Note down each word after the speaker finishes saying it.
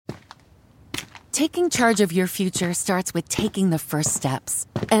Taking charge of your future starts with taking the first steps.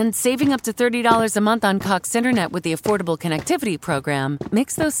 And saving up to $30 a month on Cox Internet with the Affordable Connectivity Program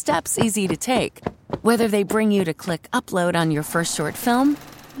makes those steps easy to take. Whether they bring you to click upload on your first short film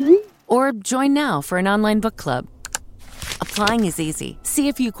or join now for an online book club. Applying is easy. See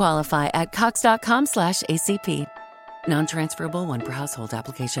if you qualify at cox.com/ACP. Non-transferable one per household.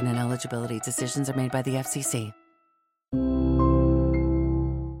 Application and eligibility decisions are made by the FCC.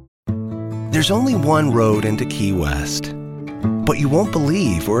 There's only one road into Key West, but you won't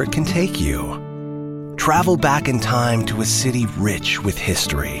believe where it can take you. Travel back in time to a city rich with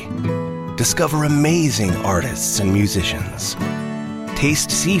history. Discover amazing artists and musicians. Taste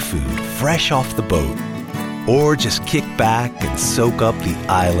seafood fresh off the boat. Or just kick back and soak up the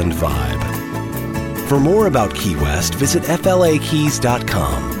island vibe. For more about Key West, visit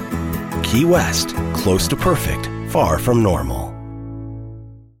flakeys.com. Key West, close to perfect, far from normal.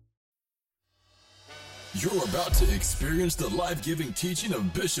 You're about to experience the life-giving teaching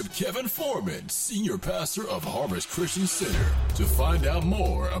of Bishop Kevin Foreman, Senior Pastor of Harvest Christian Center. To find out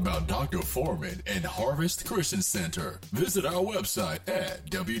more about Dr. Foreman and Harvest Christian Center, visit our website at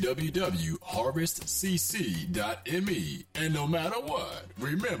www.harvestcc.me. And no matter what,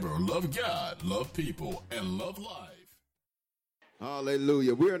 remember, love God, love people, and love life.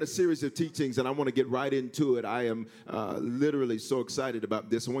 Hallelujah. We're in a series of teachings, and I want to get right into it. I am literally so excited about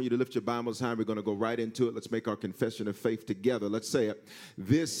this. I want you to lift your Bibles high. We're going to go right into it. Let's make our confession of faith together. Let's say it.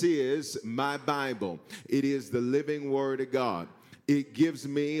 This is my Bible. It is the living Word of God. It gives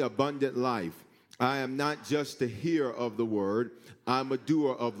me abundant life. I am not just a hearer of the Word. I'm a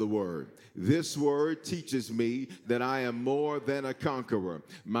doer of the Word. This word teaches me that I am more than a conqueror.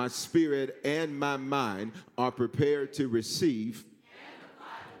 My spirit and my mind are prepared to receive.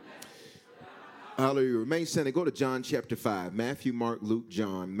 Hallelujah. Remain standing. Go to John chapter 5. Matthew, Mark, Luke,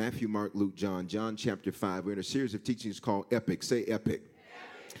 John. Matthew, Mark, Luke, John. John chapter 5. We're in a series of teachings called Epic. Say epic.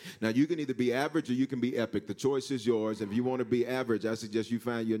 Now, you can either be average or you can be epic. The choice is yours. If you want to be average, I suggest you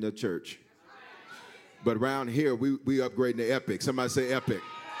find you in the church. But around here, we upgrading to epic. Somebody say epic.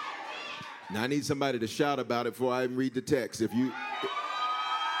 Now, I need somebody to shout about it before I even read the text.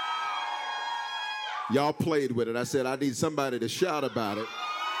 Y'all played with it. I said I need somebody to shout about it.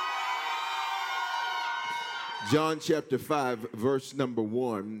 John chapter 5, verse number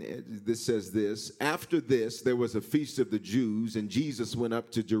 1, this says this. After this, there was a feast of the Jews, and Jesus went up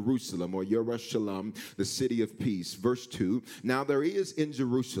to Jerusalem, or Yerushalayim, the city of peace. Verse 2, now there is in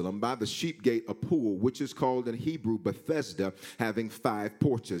Jerusalem by the sheep gate a pool, which is called in Hebrew Bethesda, having 5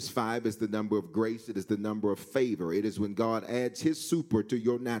 porches. 5 is the number of grace. It is the number of favor. It is when God adds his super to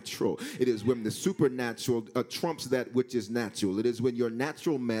your natural. It is when the supernatural trumps that which is natural. It is when your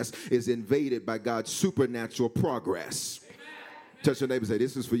natural mess is invaded by God's supernatural progress. Touch your neighbor and say,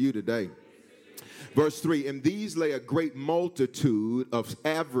 this is for you today. Verse 3, and these lay a great multitude of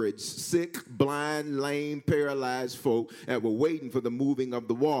average, sick, blind, lame, paralyzed folk that were waiting for the moving of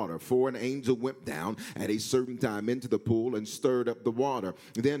the water. For an angel went down at a certain time into the pool and stirred up the water.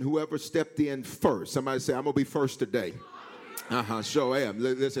 Then whoever stepped in first, somebody say, I'm going to be first today. Sure am.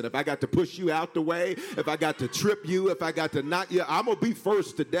 Listen, if I got to push you out the way, if I got to trip you, if I got to knock you, I'm going to be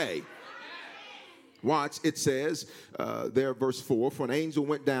first today. Watch, it says there, verse 4, for an angel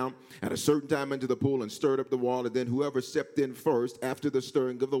went down at a certain time into the pool and stirred up the water. Then whoever stepped in first after the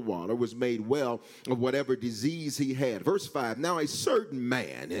stirring of the water was made well of whatever disease he had. Verse 5, now a certain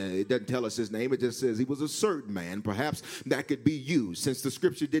man, it doesn't tell us his name, it just says he was a certain man. Perhaps that could be you. Since the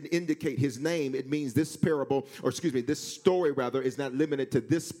scripture didn't indicate his name, it means this this story is not limited to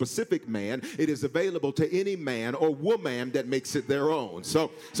this specific man. It is available to any man or woman that makes it their own. So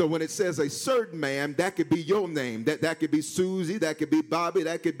when it says a certain man, that could be your name. That could be Susie. That could be Bobby.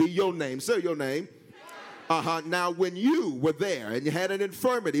 That could be your name. Say your name. Now, when you were there and you had an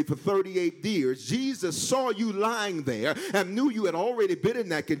infirmity for 38 years, Jesus saw you lying there and knew you had already been in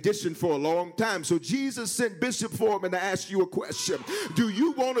that condition for a long time. So Jesus sent Bishop Foreman to ask you a question. Do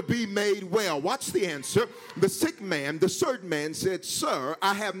you want to be made well? Watch the answer. The sick man, the certain man said, sir,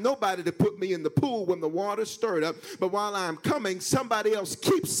 I have nobody to put me in the pool when the water stirred up. But while I'm coming, somebody else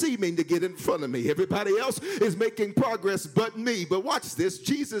keeps seeming to get in front of me. Everybody else is making progress but me. But watch this.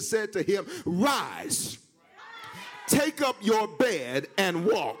 Jesus said to him, rise. Take up your bed and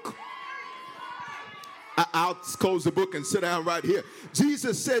walk. I'll close the book and sit down right here.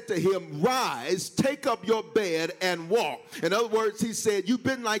 Jesus said to him, rise, take up your bed and walk. In other words, he said, you've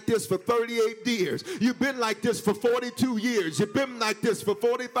been like this for 38 years. You've been like this for 42 years. You've been like this for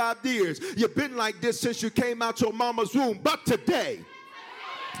 45 years. You've been like this since you came out your mama's womb. But today,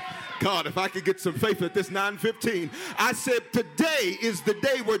 God, if I could get some faith at this 9:15. I said today is the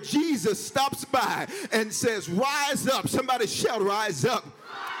day where Jesus stops by and says, rise up. Somebody shout, rise up.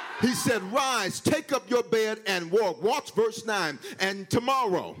 He said, rise, take up your bed and walk. Watch verse 9. And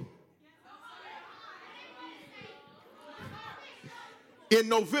tomorrow, in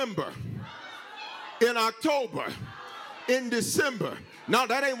November, in October, in December. No,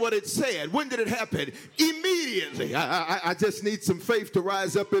 that ain't what it said. When did it happen? Immediately. I just need some faith to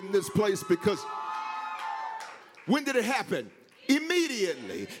rise up in this place, because when did it happen?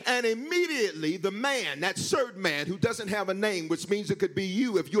 Immediately. And immediately the man, that certain man who doesn't have a name, which means it could be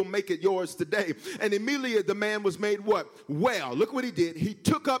you if you'll make it yours today. And immediately the man was made what? Well. Look what he did. He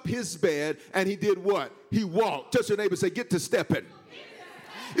took up his bed and he did what? He walked. Touch your neighbor and say, get to stepping.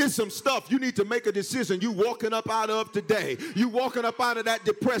 It's some stuff you need to make a decision. You walking up out of today. You walking up out of that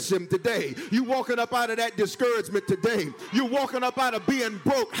depression today. You walking up out of that discouragement today. You walking up out of being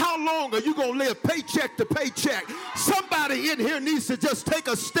broke. How long are you going to live paycheck to paycheck? Somebody in here needs to just take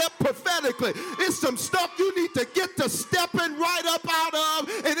a step prophetically. It's some stuff you need to get to stepping right up out of,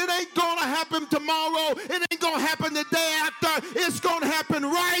 and it ain't going to happen tomorrow. It ain't going to happen the day after. It's going to happen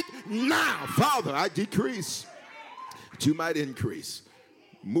right now. Father, I decrease that you might increase.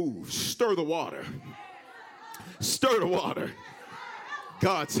 Move, stir the water. Stir the water.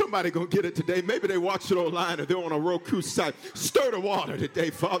 God, somebody gonna get it today. Maybe they watch it online or they're on a Roku site. Stir the water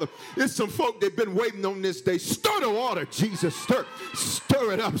today, Father. There's some folk that been waiting on this day. Stir the water, Jesus. Stir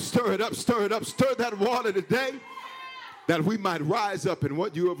it up, stir it up, stir it up. Stir that water today, that we might rise up in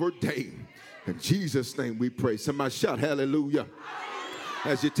what you have ordained. In Jesus' name we pray. Somebody shout hallelujah.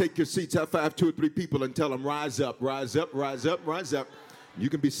 As you take your seats, high five 2 or 3 people and tell them, rise up, rise up, rise up, rise up. You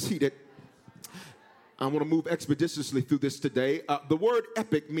can be seated. I want to move expeditiously through this today. The word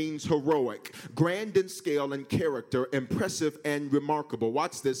epic means heroic, grand in scale and character, impressive and remarkable.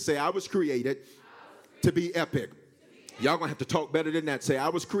 Watch this. Say, I was created to be epic. Y'all going to have to talk better than that. Say, I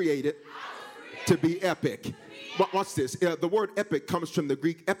was created to be epic. Watch this. The word epic comes from the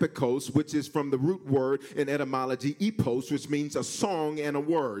Greek epikos, which is from the root word in etymology, epos, which means a song and a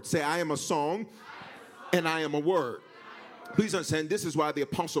word. Say, I am a song and I am a word. Please understand, this is why the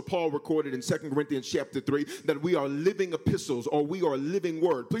Apostle Paul recorded in 2 Corinthians chapter 3 that we are living epistles, or we are a living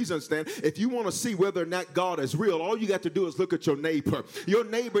word. Please understand, if you want to see whether or not God is real, all you got to do is look at your neighbor. Your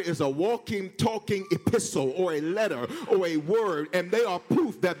neighbor is a walking, talking epistle, or a letter, or a word, and they are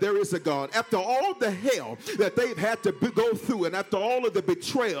proof that there is a God. After all the hell that they've had to go through, and after all of the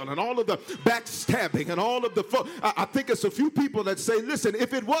betrayal, and all of the backstabbing, and all of the I think it's a few people that say, listen,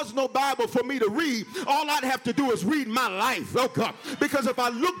 if it was no Bible for me to read, all I'd have to do is read my life. Oh God, because if I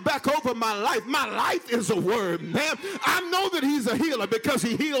look back over my life is a word, man. I know that he's a healer because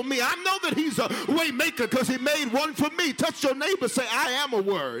he healed me. I know that he's a way maker because he made one for me. Touch your neighbor, say, I am a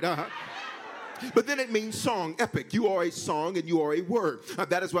word. But then it means song, epic. You are a song and you are a word.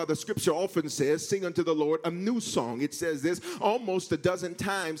 That is why the scripture often says, sing unto the Lord a new song. It says this almost a dozen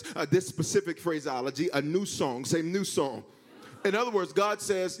times, this specific phraseology, a new song. Say new song. In other words, God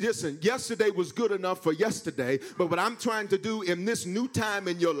says, listen, yesterday was good enough for yesterday, but what I'm trying to do in this new time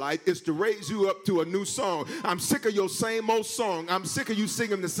in your life is to raise you up to a new song. I'm sick of your same old song. I'm sick of you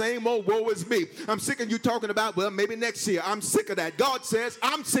singing the same old woe is me. I'm sick of you talking about, well, maybe next year. I'm sick of that. God says,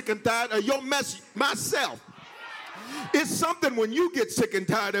 I'm sick and tired of your mess myself. It's something when you get sick and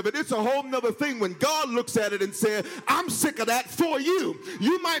tired of it. It's a whole nother thing when God looks at it and says, I'm sick of that for you.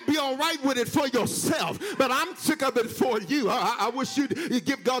 You might be all right with it for yourself, but I'm sick of it for you. I wish you'd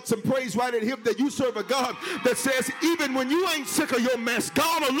give God some praise right at him that you serve a God that says, even when you ain't sick of your mess,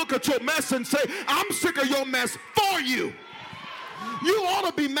 God will look at your mess and say, I'm sick of your mess for you. You ought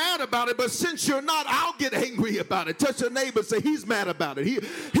to be mad about it, but since you're not, I'll get angry about it. Touch your neighbor and say, he's mad about it.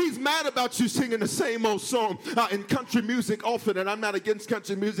 He's mad about you singing the same old song. In country music often, and I'm not against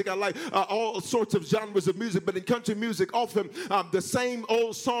country music, I like all sorts of genres of music, but in country music often, the same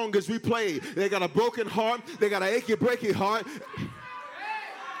old song is replayed. They got a broken heart. They got an achy, breaky heart.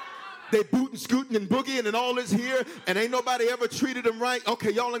 They booting, scooting, and boogieing, and all is here, and ain't nobody ever treated them right. Okay,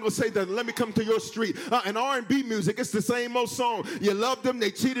 y'all ain't gonna say that. Let me come to your street. In R&B music, it's the same old song. You loved them,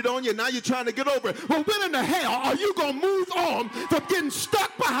 they cheated on you, now you're trying to get over it. Well, when in the hell are you gonna move on from getting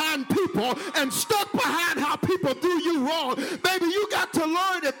stuck behind people and stuck behind how people do you wrong? Baby, you got to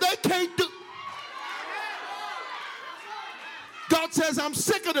learn if they can't do. God God says, I'm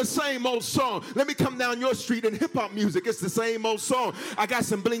sick of the same old song. Let me come down your street in hip-hop music. It's the same old song. I got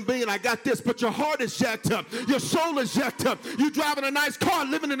some bling bling and I got this, but your heart is jacked up. Your soul is jacked up. You driving a nice car,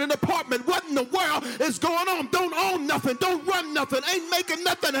 living in an apartment. What in the world is going on? Don't own nothing. Don't run nothing. Ain't making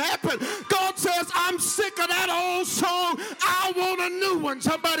nothing happen. God says, I'm sick of that old song. I want a new one.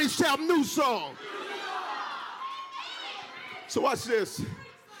 Somebody shout, new song. So watch this.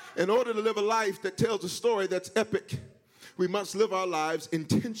 In order to live a life that tells a story that's epic, we must live our lives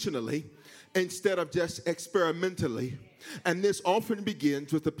intentionally instead of just experimentally. And this often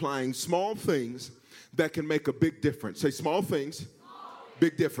begins with applying small things that can make a big difference. Say small things,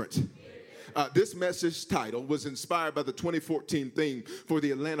 big difference. This message title was inspired by the 2014 theme for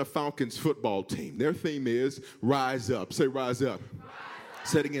the Atlanta Falcons football team. Their theme is Rise Up. Say rise up.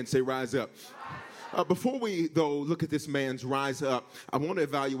 Say it again. Say rise up. Before we, though, look at this man's rise up, I want to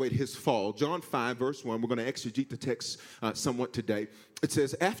evaluate his fall. John 5, verse 1, we're going to exegete the text somewhat today. It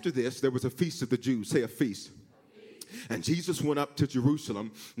says, after this, there was a feast of the Jews. Say a feast. And Jesus went up to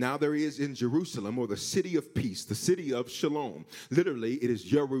Jerusalem. Now there is in Jerusalem, or the city of peace, the city of shalom. Literally, it is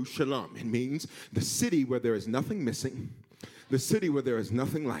Jerusalem. It means the city where there is nothing missing, the city where there is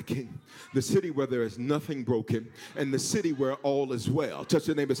nothing lacking, the city where there is nothing broken, and the city where all is well. Touch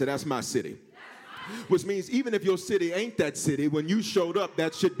your neighbor and say, that's my city. Which means even if your city ain't that city, when you showed up,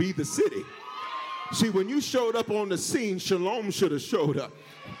 that should be the city. See, when you showed up on the scene, shalom should have showed up.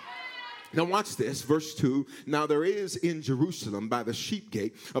 Now watch this, verse 2. Now there is in Jerusalem by the sheep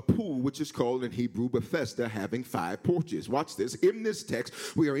gate a pool which is called in Hebrew Bethesda, having 5 porches. Watch this. In this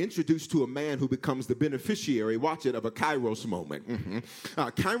text, we are introduced to a man who becomes the beneficiary, watch it, of a kairos moment.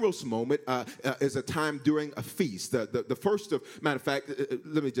 Kairos moment is a time during a feast. The first of, matter of fact,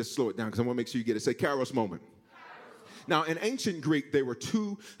 let me just slow it down because I want to make sure you get it. Say kairos moment. Now, in ancient Greek, there were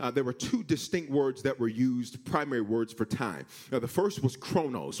two distinct words that were used, primary words for time. Now, the first was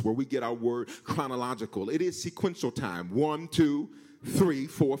chronos, where we get our word chronological. It is sequential time, 1, 2, 3,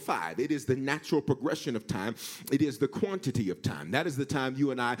 4, 5. It is the natural progression of time. It is the quantity of time. That is the time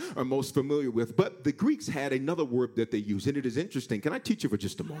you and I are most familiar with. But the Greeks had another word that they used, and it is interesting. Can I teach you for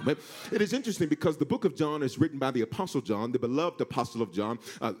just a moment? It is interesting because the book of John is written by the Apostle John, the beloved Apostle of John,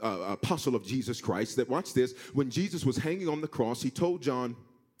 Apostle of Jesus Christ, that, watch this, when Jesus was hanging on the cross, he told John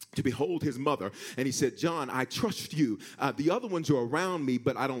to behold his mother, and he said, John, I trust you. The other ones are around me,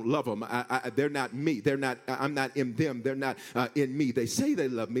 but I don't love them. They're not me. I'm not in them. They're not in me. They say they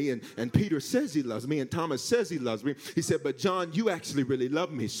love me, and Peter says he loves me, and Thomas says he loves me. He said, but John, you actually really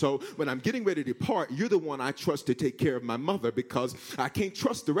love me. So when I'm getting ready to depart, you're the one I trust to take care of my mother, because I can't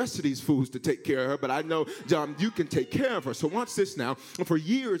trust the rest of these fools to take care of her, but I know, John, you can take care of her. So watch this now. For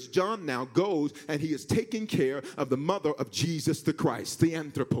years, John now goes, and he is taking care of the mother of Jesus the Christ, the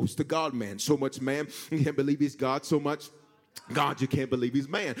Anthropos, the God-man. So much man, you can't believe he's God. So much God, you can't believe he's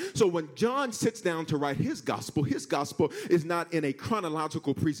man. So when John sits down to write his gospel is not in a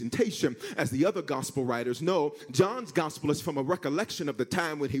chronological presentation as the other gospel writers know. John's gospel is from a recollection of the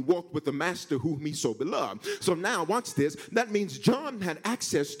time when he walked with the master whom he so beloved. So now watch this. That means John had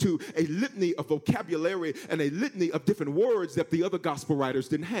access to a litany of vocabulary and a litany of different words that the other gospel writers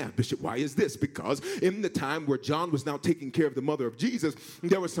didn't have. Bishop, why is this? Because in the time where John was now taking care of the mother of Jesus,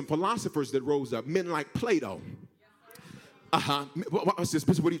 there were some philosophers that rose up, men like Plato. What's this?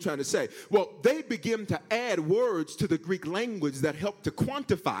 What are you trying to say? Well, they begin to add words to the Greek language that help to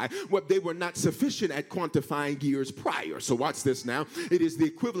quantify what they were not sufficient at quantifying years prior. So watch this now. It is the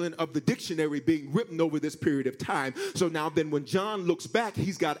equivalent of the dictionary being written over this period of time. So now then when John looks back,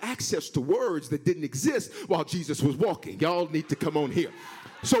 he's got access to words that didn't exist while Jesus was walking. Y'all need to come on here.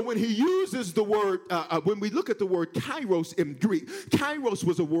 So when he uses the word, when we look at the word kairos in Greek, kairos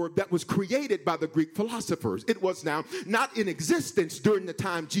was a word that was created by the Greek philosophers. It was now not in existence during the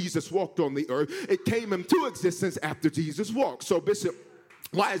time Jesus walked on the earth. It came into existence after Jesus walked. So Bishop,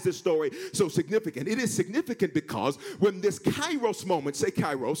 why is this story so significant? It is significant because when this kairos moment, say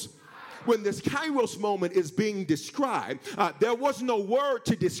kairos, when this kairos moment is being described, there was no word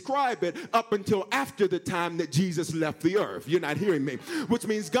to describe it up until after the time that Jesus left the earth. You're not hearing me. Which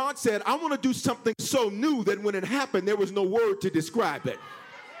means God said, I want to do something so new that when it happened, there was no word to describe it.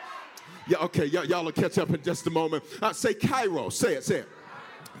 Yeah, okay, y'all will catch up in just a moment. Say kairos. Say it.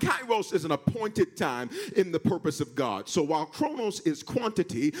 Kairos is an appointed time in the purpose of God. So while chronos is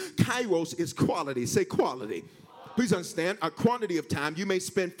quantity, kairos is quality. Say quality. Please understand, a quantity of time, you may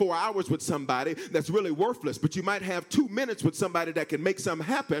spend 4 hours with somebody that's really worthless, but you might have 2 minutes with somebody that can make something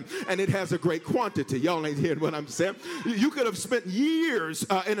happen, and it has a great quantity. Y'all ain't hearing what I'm saying. You could have spent years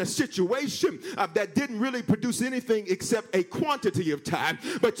in a situation that didn't really produce anything except a quantity of time,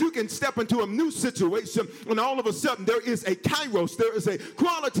 but you can step into a new situation, and all of a sudden there is a kairos, there is a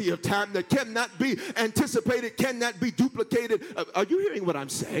quality of time that cannot be anticipated, cannot be duplicated. Are you hearing what I'm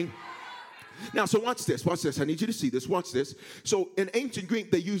saying? Now, so watch this. I need you to see this. Watch this. So in ancient Greek,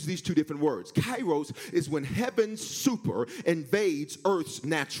 they use these two different words. Kairos is when heaven's super invades earth's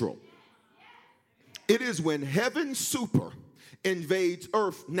natural. It is when heaven's super invades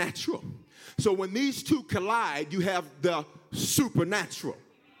earth's natural. So when these two collide, you have the supernatural.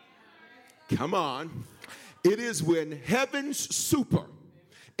 Come on. It is when heaven's super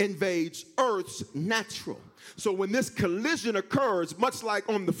invades earth's natural. So when this collision occurs, much like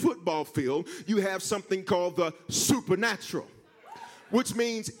on the football field, you have something called the supernatural, which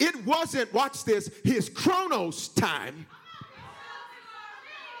means it wasn't, watch this, his chronos time.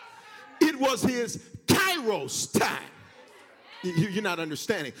 It was his kairos time. You're not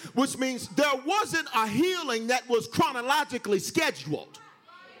understanding, which means there wasn't a healing that was chronologically scheduled.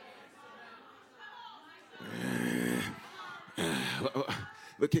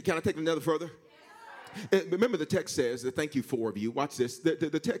 Can I take it another further? Remember, the text says, thank you, 4 of you, watch this.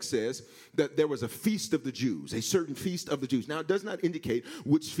 The text says that there was a feast of the Jews, a certain feast of the Jews. Now, it does not indicate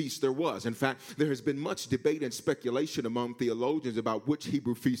which feast there was. In fact, there has been much debate and speculation among theologians about which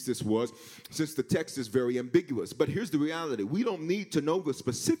Hebrew feast this was, since the text is very ambiguous. But here's the reality. We don't need to know the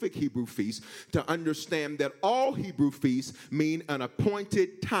specific Hebrew feast to understand that all Hebrew feasts mean an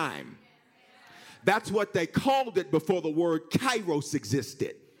appointed time. That's what they called it before the word kairos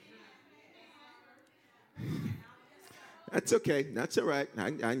existed. That's okay. That's all right.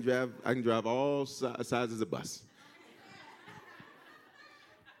 I can drive all sizes of bus.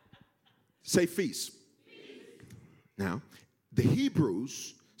 Say feast. Now, the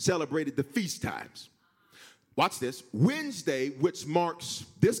Hebrews celebrated the feast times. Watch this. Wednesday, which marks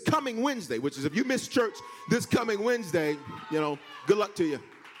this coming Wednesday, which is if you miss church this coming Wednesday, good luck to you.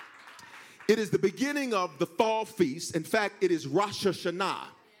 It is the beginning of the fall feast. In fact, it is Rosh Hashanah,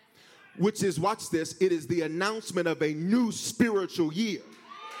 which is, watch this, it is the announcement of a new spiritual year.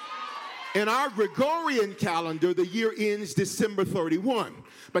 In our Gregorian calendar, the year ends December 31.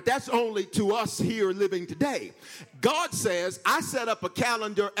 But that's only to us here living today. God says, I set up a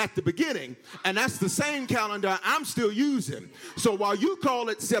calendar at the beginning, and that's the same calendar I'm still using. So while you call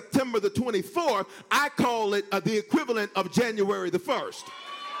it September the 24th, I call it the equivalent of January the 1st.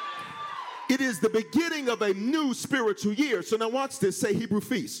 It is the beginning of a new spiritual year. So now watch this, say Hebrew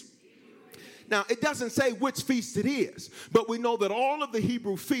feast. Now, it doesn't say which feast it is, but we know that all of the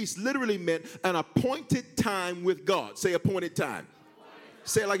Hebrew feasts literally meant an appointed time with God. Say appointed time.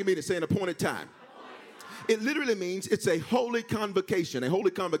 Say it like you mean it. Say an appointed time. It literally means it's a holy convocation. A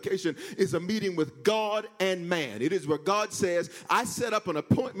holy convocation is a meeting with God and man. It is where God says, I set up an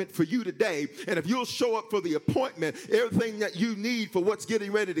appointment for you today, and if you'll show up for the appointment, everything that you need for what's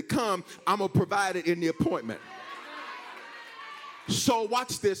getting ready to come, I'm going to provide it in the appointment. So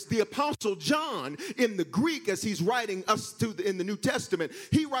watch this. The Apostle John in the Greek, as he's writing us in the New Testament,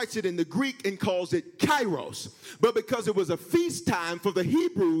 he writes it in the Greek and calls it kairos. But because it was a feast time for the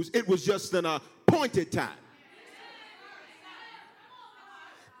Hebrews, it was just an appointed time.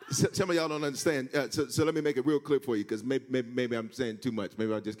 Some of y'all don't understand. So let me make it real clear for you, because maybe I'm saying too much.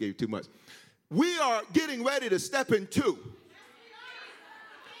 Maybe I just gave you too much. We are getting ready to step into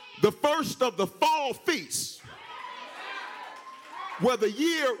the first of the fall feasts, where the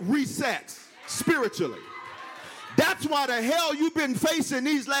year resets spiritually. That's why the hell you've been facing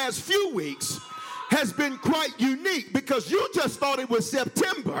these last few weeks has been quite unique, because you just thought it was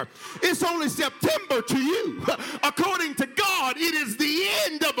September. It's only September to you. According to God, it is the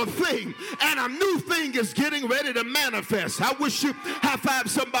end of a thing, and a new thing is getting ready to manifest. I wish you high-five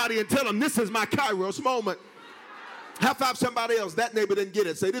somebody and tell them, this is my kairos moment. High-five somebody else. That neighbor didn't get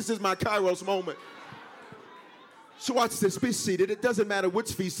it. Say, this is my kairos moment. So watch this, be seated. It doesn't matter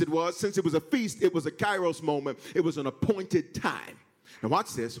which feast it was. Since it was a feast, it was a kairos moment. It was an appointed time. Now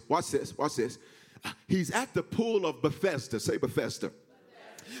watch this, watch this, watch this. He's at the pool of Bethesda. Say Bethesda.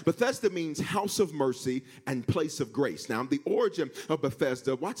 Bethesda means house of mercy and place of grace. Now, the origin of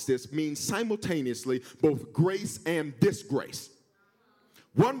Bethesda, watch this, means simultaneously both grace and disgrace.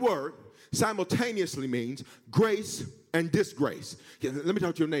 One word simultaneously means grace and disgrace. Let me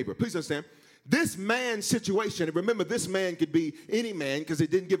talk to your neighbor. Please understand. This man's situation, and remember, this man could be any man because it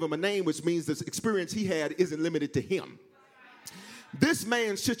didn't give him a name, which means the experience he had isn't limited to him. This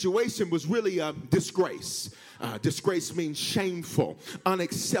man's situation was really a disgrace. Disgrace means shameful,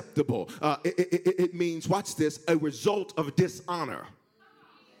 unacceptable. It means, watch this, a result of dishonor.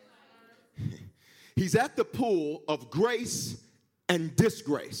 He's at the pool of grace and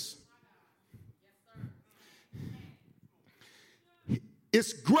disgrace.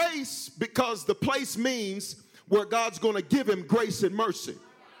 It's grace because the place means where God's going to give him grace and mercy.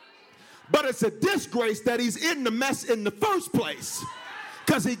 But it's a disgrace that he's in the mess in the first place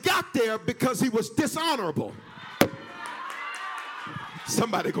because he got there because he was dishonorable.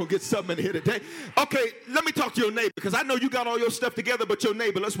 Somebody gonna get something in here today. Okay, let me talk to your neighbor because I know you got all your stuff together, but your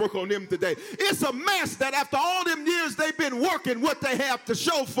neighbor, let's work on them today. It's a mess that after all them years they've been working what they have to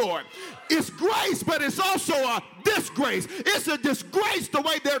show for it. It's grace, but it's also a disgrace. It's a disgrace the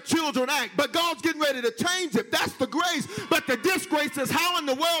way their children act, but God's getting ready to change it. That's the grace, but the disgrace is how in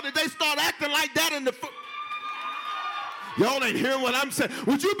the world did they start acting like that in the... Y'all ain't hearing what I'm saying.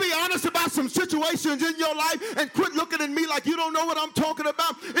 Would you be honest about some situations in your life and quit looking at me like you don't know what I'm talking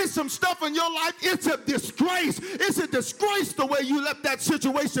about? It's some stuff in your life. It's a disgrace. It's a disgrace the way you let that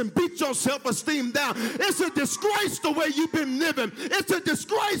situation beat your self-esteem down. It's a disgrace the way you've been living. It's a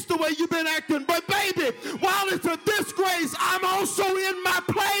disgrace the way you've been acting. But baby, while it's a disgrace, I'm also in my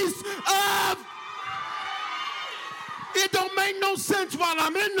place of... It don't make no sense while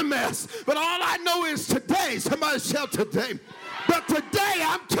I'm in the mess. But all I know is today, somebody shout today. But today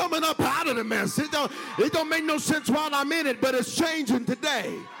I'm coming up out of the mess. It don't make no sense while I'm in it, but it's changing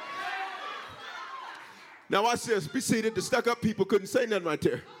today. Now watch this. Be seated. The stuck-up people couldn't say nothing right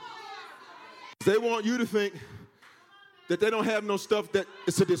there. They want you to think that they don't have no stuff, that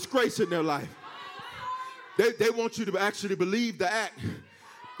it's a disgrace in their life. They want you to actually believe the act.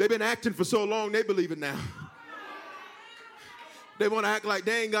 They've been acting for so long, they believe it now. They want to act like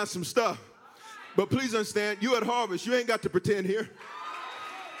they ain't got some stuff. But please understand, you at Harvest, you ain't got to pretend here.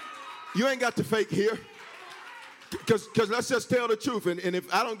 You ain't got to fake here. Because let's just tell the truth. And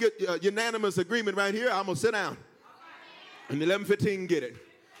if I don't get unanimous agreement right here, I'm going to sit down. And 11:15 can get it.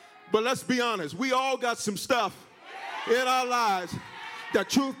 But let's be honest. We all got some stuff in our lives that,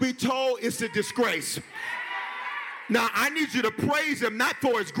 truth be told, is a disgrace. Now, I need you to praise him, not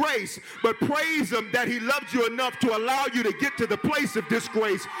for his grace, but praise him that he loved you enough to allow you to get to the place of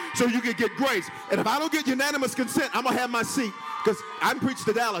disgrace so you can get grace. And if I don't get unanimous consent, I'm going to have my seat because I can preach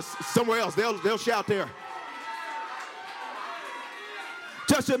to Dallas somewhere else. They'll shout there.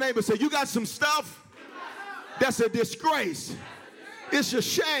 Touch your neighbor, say, you got some stuff that's a disgrace. It's a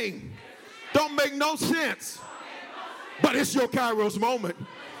shame. Don't make no sense. But it's your Kairos moment.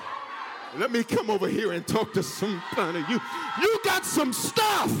 Let me come over here and talk to somebody. You got some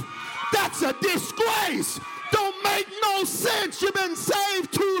stuff that's a disgrace. Don't make no sense. You've been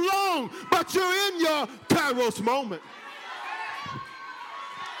saved too long, but you're in your Kairos moment.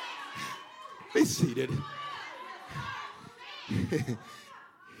 Be seated.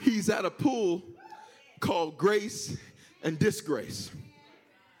 He's at a pool called grace and disgrace.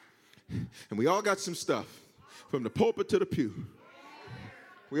 And we all got some stuff from the pulpit to the pew.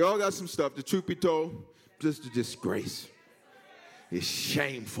 We all got some stuff, the truth be told, just a disgrace. It's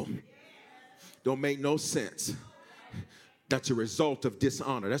shameful. Don't make no sense. That's a result of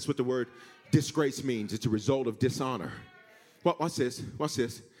dishonor. That's what the word disgrace means. It's a result of dishonor. Watch this. Watch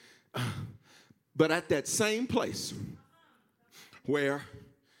this. But at that same place where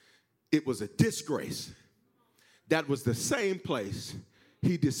it was a disgrace, that was the same place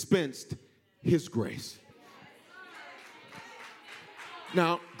he dispensed his grace.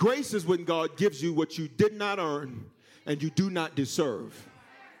 Now, grace is when God gives you what you did not earn and you do not deserve.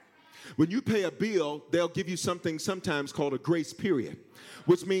 When you pay a bill, they'll give you something sometimes called a grace period,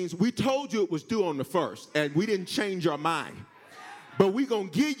 which means we told you it was due on the 1st and we didn't change our mind. But we're going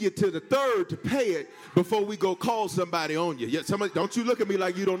to give you to the 3rd to pay it before we go call somebody on you. Yeah, somebody, don't you look at me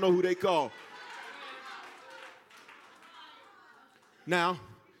like you don't know who they call. Now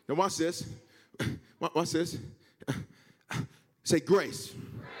watch this. Watch this. Say grace.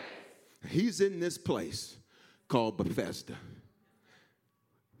 He's in this place called Bethesda,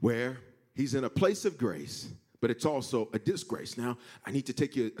 where he's in a place of grace, but it's also a disgrace. Now, I need to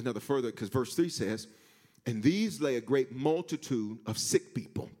take you another further because verse 3 says, and these lay a great multitude of sick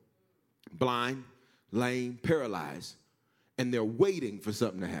people, blind, lame, paralyzed, and they're waiting for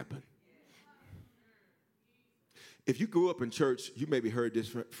something to happen. If you grew up in church, you maybe heard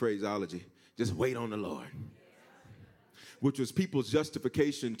this phraseology, just wait on the Lord, which was people's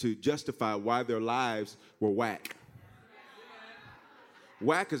justification to justify why their lives were whack.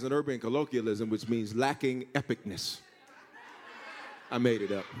 Whack is an urban colloquialism, which means lacking epicness. I made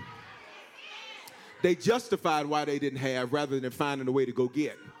it up. They justified why they didn't have rather than finding a way to go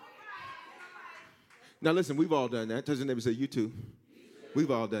get. Now listen, we've all done that. Touch your neighbor and say, you too. We've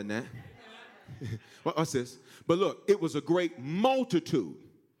all done that. What's this? But look, it was a great multitude,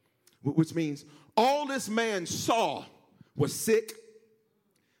 which means all this man saw was sick,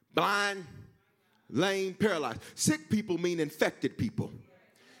 blind, lame, paralyzed. Sick people mean infected people.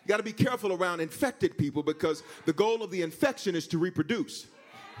 You got to be careful around infected people because the goal of the infection is to reproduce.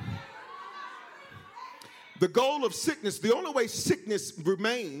 The goal of sickness, the only way sickness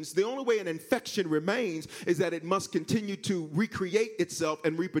remains, the only way an infection remains is that it must continue to recreate itself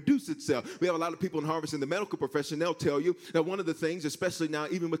and reproduce itself. We have a lot of people in Harvest in the medical profession. They'll tell you that one of the things, especially now,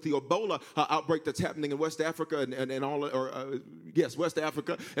 even with the Ebola outbreak that's happening in West Africa and all, West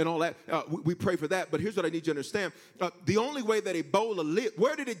Africa and all that, we pray for that. But here's what I need you to understand. The only way that Ebola lived,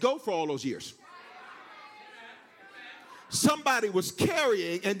 where did it go for all those years? Somebody was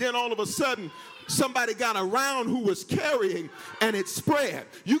carrying, and then all of a sudden, somebody got around who was carrying, and it spread.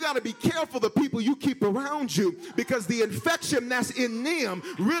 You got to be careful the people you keep around you because the infection that's in them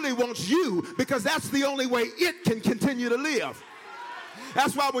really wants you because that's the only way it can continue to live.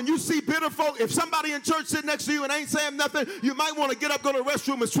 That's why when you see bitter folk, if somebody in church sitting next to you and ain't saying nothing, you might want to get up, go to the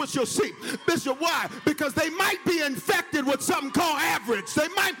restroom, and switch your seat. Bishop, why? Because they might be infected with something called average. They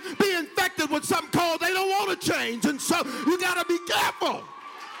might be infected with something called they don't want to change. And so you got to be careful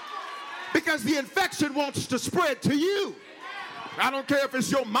because the infection wants to spread to you. I don't care if it's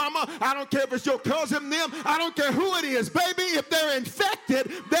your mama. I don't care if it's your cousin, them. I don't care who it is. Baby, if they're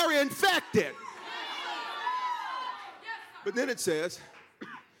infected, they're infected. But then it says,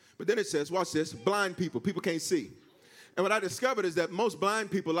 watch this, blind people. People can't see. And what I discovered is that most blind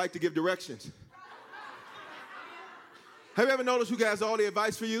people like to give directions. Have you ever noticed who has all the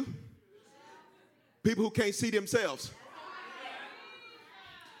advice for you? People who can't see themselves.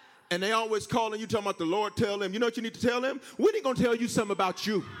 And they always calling you, talking about the Lord tell them. You know what you need to tell them? When he going to tell you something about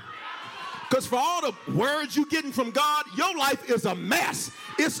you? Because for all the words you're getting from God, your life is a mess.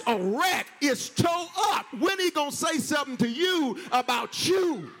 It's a wreck. It's tore up. When he going to say something to you about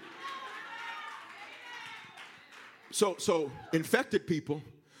you? So infected people,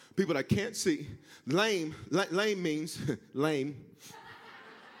 people that can't see, lame means lame,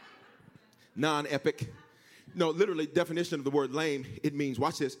 non-epic. No, literally, definition of the word lame, it means,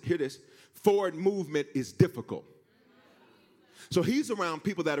 watch this, hear this, forward movement is difficult. So he's around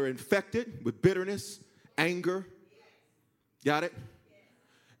people that are infected with bitterness, anger. Got it?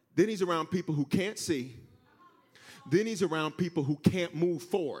 Then he's around people who can't see. Then he's around people who can't move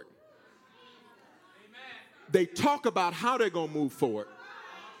forward. They talk about how they're going to move forward,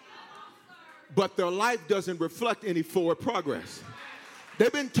 but their life doesn't reflect any forward progress.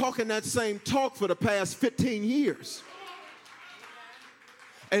 They've been talking that same talk for the past 15 years.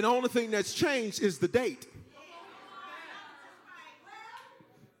 And the only thing that's changed is the date.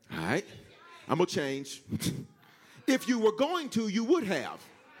 All right, I'm going to change. If you were going to, you would have.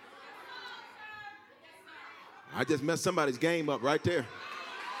 I just messed somebody's game up right there.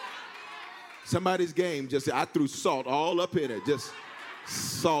 Somebody's game, I threw salt all up in it, just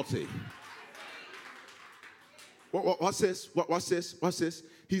salty. What's this? What's this?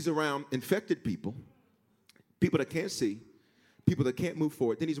 He's around infected people, people that can't see, people that can't move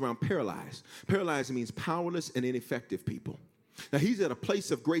forward. Then he's around paralyzed. Paralyzed means powerless and ineffective people. Now, he's at a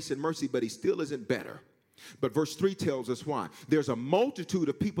place of grace and mercy, but he still isn't better. But verse 3 tells us why. There's a multitude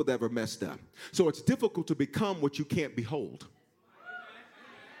of people that are messed up. So it's difficult to become what you can't behold.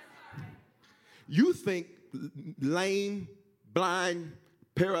 You think lame, blind,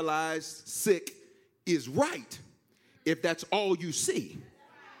 paralyzed, sick is right if that's all you see.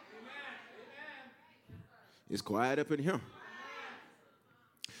 It's quiet up in here.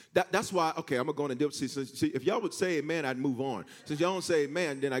 That's why, okay, I'm going to go into see, if y'all would say amen, I'd move on. Since y'all don't say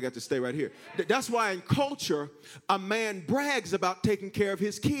amen, then I got to stay right here. That's why in culture, a man brags about taking care of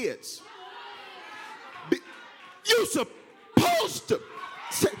his kids. You're supposed to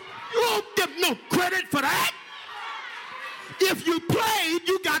say, you don't give no credit for that. If you played,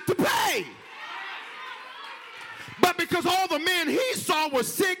 you got to pay. But because all the men he saw were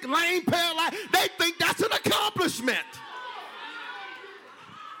sick, lame, paralyzed, they think that's an accomplishment.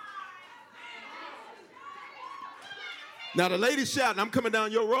 Now the lady's shouting, I'm coming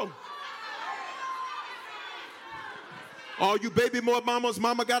down your row. All you baby mamas,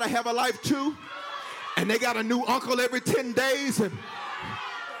 mama gotta have a life too. And they got a new uncle every 10 days. And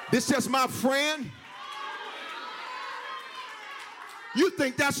this just my friend. You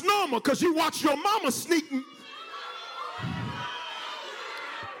think that's normal because you watch your mama sneak.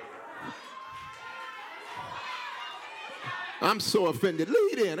 I'm so offended.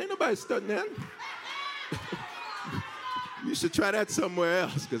 Lead in. Ain't nobody studying that. You should try that somewhere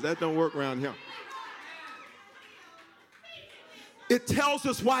else because that don't work around here. It tells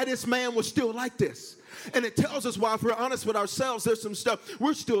us why this man was still like this. And it tells us why, if we're honest with ourselves, there's some stuff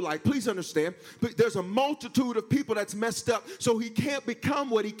we're still like. Please understand, but there's a multitude of people that's messed up, so he can't become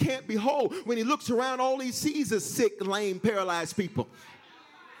what he can't behold. When he looks around, all he sees is sick, lame, paralyzed people.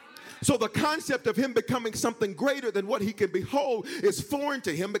 So the concept of him becoming something greater than what he can behold is foreign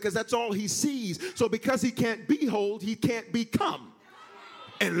to him because that's all he sees. So because he can't behold, he can't become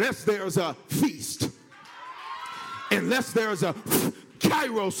unless there's a feast. Unless there's a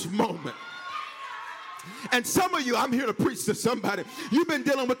kairos moment. And some of you, I'm here to preach to somebody, you've been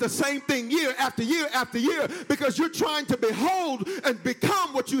dealing with the same thing year after year after year because you're trying to behold and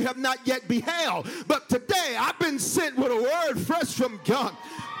become what you have not yet beheld. But today, I've been sent with a word fresh from God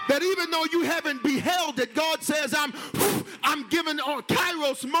that even though you haven't beheld it, God says, I'm giving a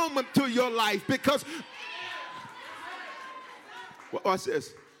kairos moment to your life because... Watch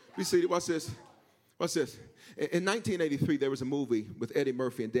this. Be seated. Watch this. Watch this. In 1983, there was a movie with Eddie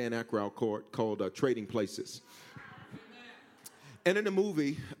Murphy and Dan Aykroyd called Trading Places. And in the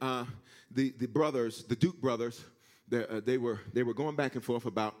movie, the brothers, the Duke brothers, they were going back and forth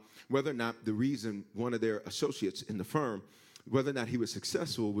about whether or not the reason one of their associates in the firm, whether or not he was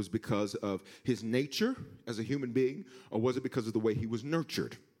successful was because of his nature as a human being, or was it because of the way he was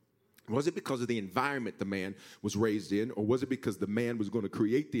nurtured? Was it because of the environment the man was raised in, or was it because the man was going to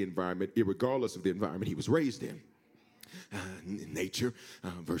create the environment irregardless of the environment he was raised in? Nature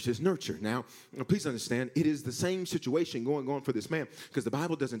versus nurture. Now, please understand, it is the same situation going on for this man because the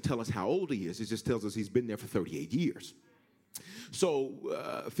Bible doesn't tell us how old he is. It just tells us he's been there for 38 years.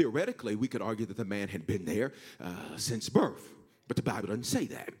 So, theoretically, we could argue that the man had been there since birth, but the Bible doesn't say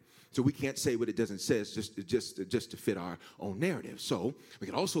that. So we can't say what it doesn't say just to fit our own narrative. So we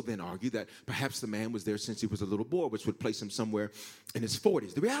could also then argue that perhaps the man was there since he was a little boy, which would place him somewhere in his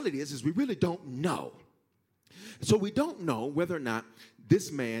 40s. The reality is we really don't know. So we don't know whether or not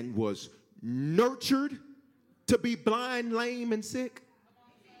this man was nurtured to be blind, lame, and sick.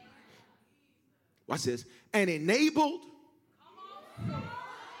 Watch this. And enabled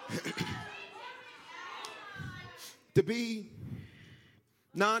to be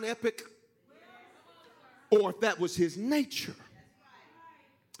non-epic, or if that was his nature.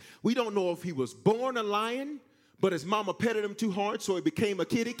 We don't know if he was born a lion, but his mama petted him too hard, so he became a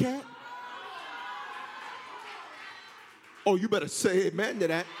kitty cat. Oh, you better say amen to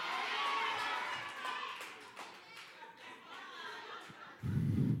that.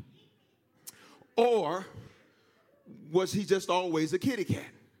 Or was he just always a kitty cat?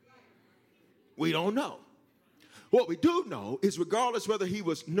 We don't know. What we do know is regardless whether he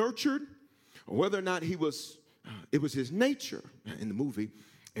was nurtured or whether or not it was his nature. In the movie,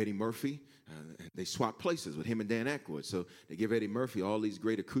 Eddie Murphy, they swap places with him and Dan Aykroyd. So they give Eddie Murphy all these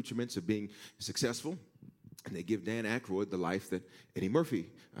great accoutrements of being successful, and they give Dan Aykroyd the life that Eddie Murphy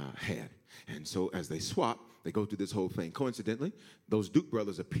had. And so as they swap, they go through this whole thing. Coincidentally, those Duke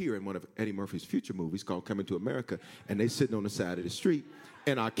brothers appear in one of Eddie Murphy's future movies called Coming to America, and they're sitting on the side of the street,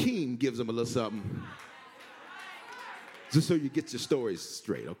 and Akeem gives them a little something. Just so you get your stories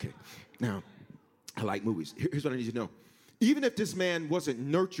straight. Okay. Now, I like movies. Here's what I need you to know. Even if this man wasn't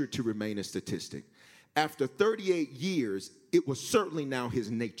nurtured to remain a statistic, after 38 years, it was certainly now his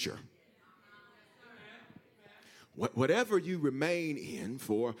nature. Whatever you remain in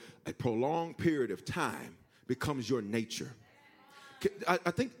for a prolonged period of time becomes your nature.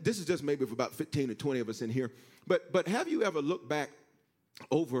 I think this is just maybe for about 15 or 20 of us in here. But have you ever looked back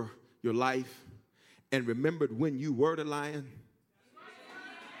over your life and remembered when you were the lion?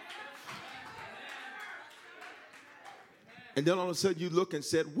 And then all of a sudden you look and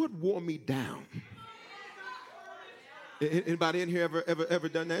said, what wore me down? Anybody in here ever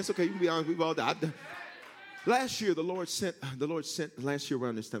done that? It's okay, you can be honest, we've all done. Last year, the Lord sent last year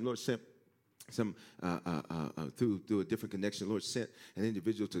around this time, the Lord sent some, through a different connection, the Lord sent an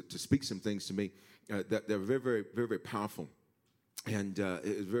individual to speak some things to me that they're very, very, very, very powerful. And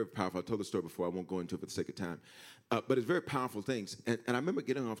it was very powerful. I told the story before. I won't go into it for the sake of time. But it's very powerful things. And I remember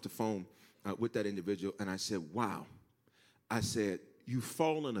getting off the phone with that individual, and I said, wow. I said, you've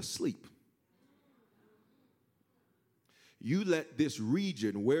fallen asleep. You let this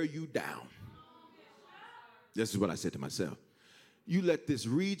region wear you down. This is what I said to myself. You let this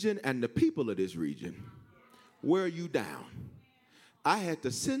region and the people of this region wear you down. I had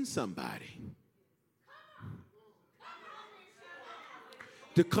to send somebody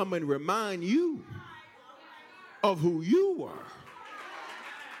to come and remind you of who you were.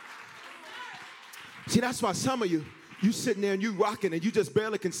 See, that's why some of you You sitting there and you rocking and you just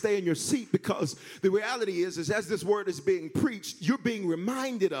barely can stay in your seat, because the reality is as this word is being preached, you're being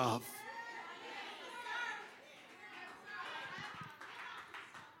reminded of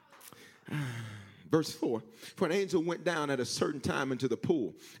verse 4, for an angel went down at a certain time into the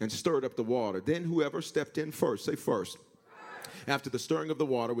pool and stirred up the water. Then whoever stepped in first, say first, after the stirring of the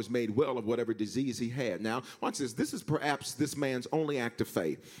water, was made well of whatever disease he had. Now, watch this. This is perhaps this man's only act of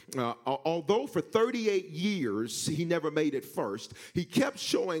faith. Although for 38 years he never made it first, he kept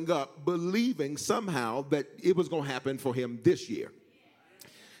showing up believing somehow that it was going to happen for him this year.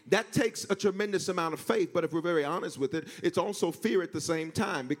 That takes a tremendous amount of faith, but if we're very honest with it, it's also fear at the same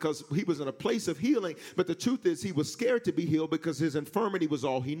time, because he was in a place of healing, but the truth is he was scared to be healed because his infirmity was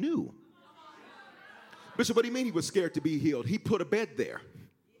all he knew. Bishop, what do you mean he was scared to be healed? He put a bed there.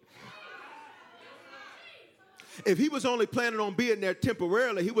 If he was only planning on being there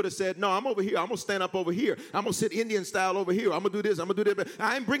temporarily, he would have said, no, I'm over here. I'm going to stand up over here. I'm going to sit Indian style over here. I'm going to do this. I'm going to do that.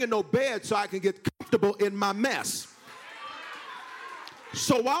 I ain't bringing no bed so I can get comfortable in my mess.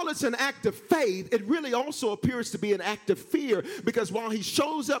 So while it's an act of faith, it really also appears to be an act of fear, because while he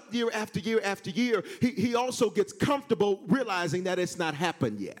shows up year after year after year, he also gets comfortable realizing that it's not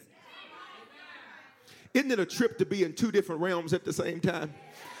happened yet. Isn't it a trip to be in two different realms at the same time?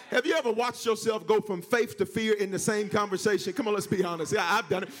 Have you ever watched yourself go from faith to fear in the same conversation? Come on, let's be honest. Yeah, I've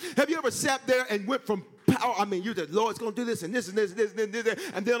done it. Have you ever sat there and went from power? I mean, you're the Lord's going to do this and this and this and this and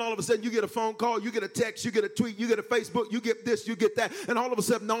this, and then all of a sudden you get a phone call, you get a text, you get a tweet, you get a Facebook, you get this, you get that, and all of a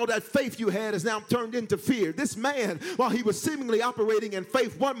sudden all that faith you had is now turned into fear. This man, while he was seemingly operating in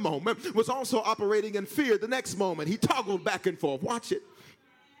faith one moment, was also operating in fear the next moment. He toggled back and forth. Watch it.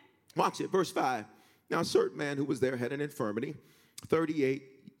 Watch it. Verse 5. Now, a certain man who was there had an infirmity 38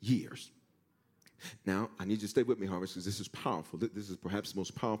 years. Now, I need you to stay with me, Harvest, because this is powerful. This is perhaps the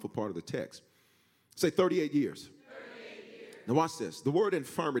most powerful part of the text. Say 38 years. 38 years. Now, watch this. The word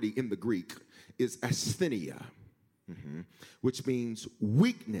infirmity in the Greek is asthenia, which means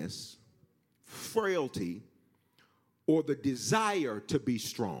weakness, frailty, or the desire to be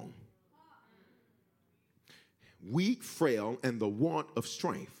strong. Weak, frail, and the want of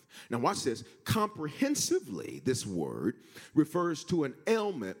strength. Now watch this. Comprehensively, this word refers to an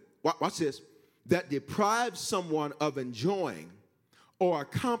ailment, watch this, that deprives someone of enjoying or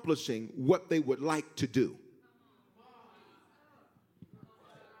accomplishing what they would like to do.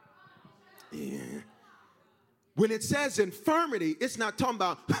 Yeah. When it says infirmity, it's not talking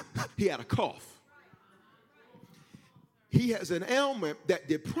about he had a cough. He has an ailment that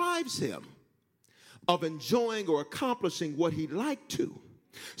deprives him of enjoying or accomplishing what he'd like to.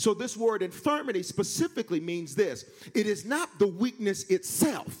 So this word infirmity specifically means this. It is not the weakness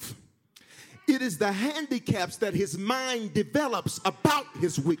itself. It is the handicaps that his mind develops about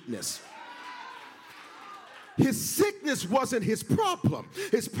his weakness. His sickness wasn't his problem.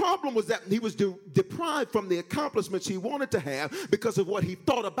 His problem was that he was deprived from the accomplishments he wanted to have because of what he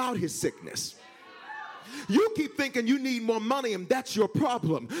thought about his sickness. You keep thinking you need more money and that's your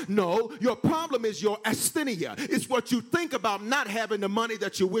problem. No, your problem is your asthenia. It's what you think about not having the money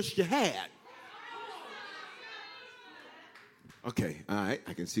that you wish you had. Okay, all right,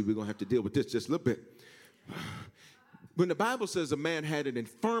 I can see we're going to have to deal with this just a little bit. When the Bible says a man had an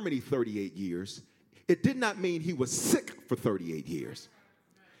infirmity 38 years, it did not mean he was sick for 38 years.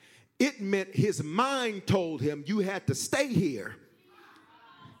 It meant his mind told him you had to stay here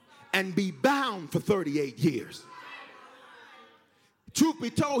and be bound for 38 years. Truth be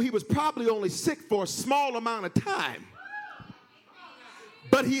told, he was probably only sick for a small amount of time.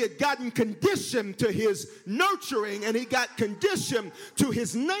 But he had gotten conditioned to his nurturing, and he got conditioned to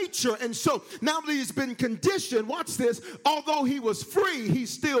his nature. And so now that he's been conditioned, watch this, although he was free, he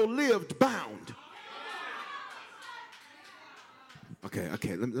still lived bound.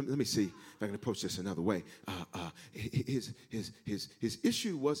 Okay, let me see if I can approach this another way. His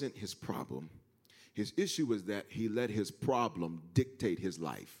issue wasn't his problem. His issue was that he let his problem dictate his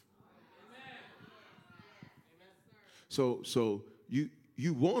life. So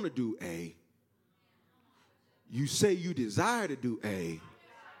you want to do A. You say you desire to do A,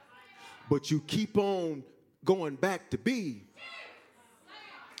 but you keep on going back to B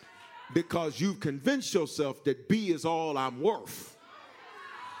because you've convinced yourself that B is all I'm worth.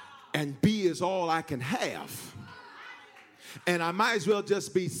 And B is all I can have. And I might as well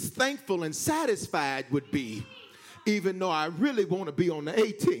just be thankful and satisfied with B, even though I really want to be on the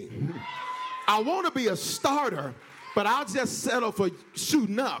A team. I want to be a starter, but I'll just settle for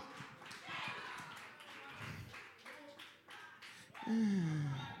shooting up.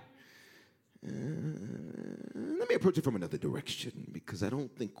 Let me approach it from another direction because I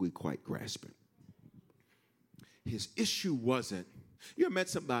don't think we quite grasp it. his issue wasn't, you ever met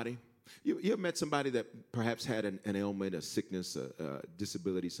somebody? You ever met somebody that perhaps had an ailment, a sickness, a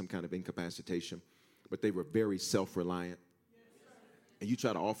disability, some kind of incapacitation, but they were very self-reliant? And you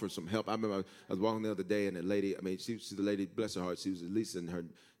try to offer some help. I remember I was walking the other day, and the lady, she's the lady, bless her heart, she was at least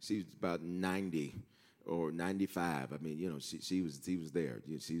she was about 90 or 95. She was there.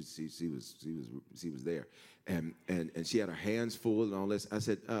 She was there. And she had her hands full and all this. I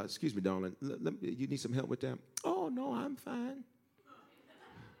said, excuse me, darling, you need some help with that? Oh, no, I'm fine.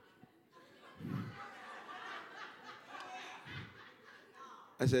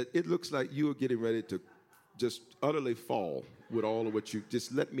 I said, it looks like you are getting ready to just utterly fall with all of what you,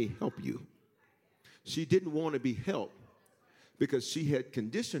 just let me help you. She didn't want to be helped because she had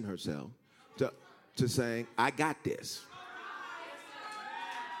conditioned herself to saying, I got this.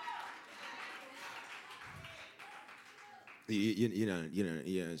 You know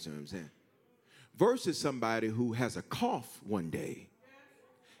what I'm saying? Versus somebody who has a cough one day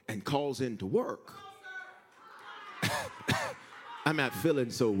and calls into work. I'm not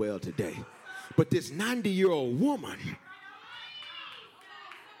feeling so well today. But this 90-year-old woman,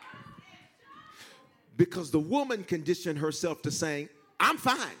 because the woman conditioned herself to saying, I'm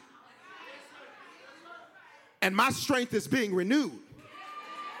fine. And my strength is being renewed.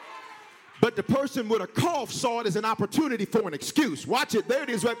 But the person with a cough saw it as an opportunity for an excuse. Watch it. There it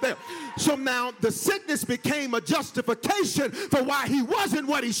is right there. So now the sickness became a justification for why he wasn't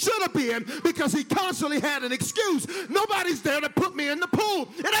what he should have been, because he constantly had an excuse. Nobody's there to put me in the pool.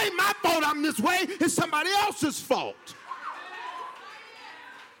 It ain't my fault I'm this way. It's somebody else's fault.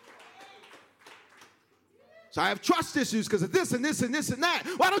 So I have trust issues because of this and this and this and that.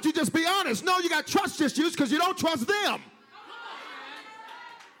 Why don't you just be honest? No, you got trust issues because you don't trust them.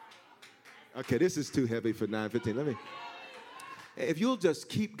 Okay, this is too heavy for 9:15. If you'll just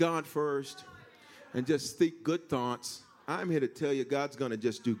keep God first and just think good thoughts, I'm here to tell you God's going to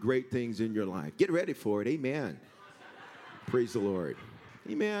just do great things in your life. Get ready for it. Amen. Praise the Lord.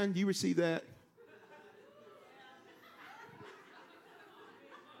 Amen. You receive that?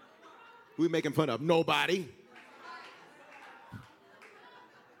 Who are we making fun of? Nobody.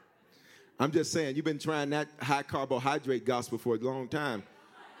 I'm just saying, you've been trying that high carbohydrate gospel for a long time.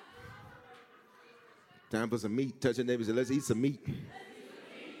 Time for some meat. Touch your neighbor and say, let's eat some meat.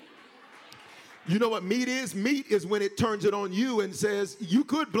 You know what meat is? Meat is when it turns it on you and says, you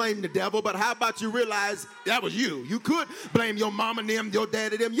could blame the devil, but how about you realize that was you? You could blame your mom and them, your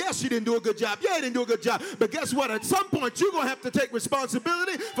dad and them. Yes, you didn't do a good job. Yeah, you didn't do a good job. But guess what? At some point, you're going to have to take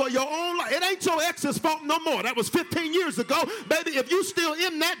responsibility for your own life. It ain't your ex's fault no more. That was 15 years ago. Baby, if you still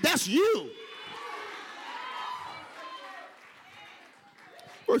in that, that's you.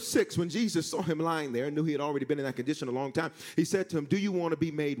 Verse 6, when Jesus saw him lying there and knew he had already been in that condition a long time, he said to him, do you want to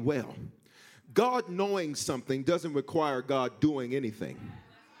be made well? God knowing something doesn't require God doing anything.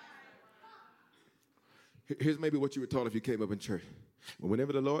 Here's maybe what you were taught if you came up in church.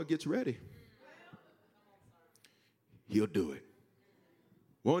 Whenever the Lord gets ready, he'll do it.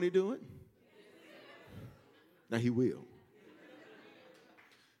 Won't he do it? Now he will.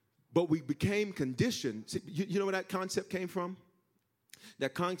 But we became conditioned. See, you know where that concept came from?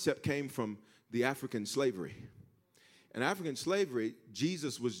 That concept came from the African slavery. In African slavery,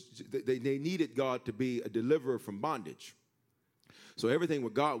 they needed God to be a deliverer from bondage. So everything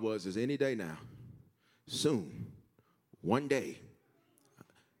with God is any day now, soon, one day,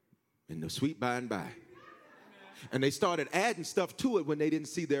 in the sweet by and by. And they started adding stuff to it when they didn't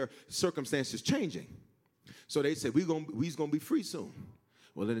see their circumstances changing. So they said, we're going to be free soon.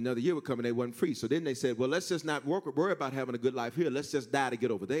 Well, then another year would come and they wasn't free. So then they said, well, let's just not worry about having a good life here. Let's just die to get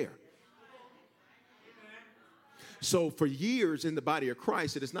over there. So for years in the body of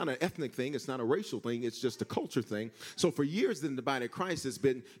Christ, it is not an ethnic thing. It's not a racial thing. It's just a culture thing. So for years in the body of Christ, it's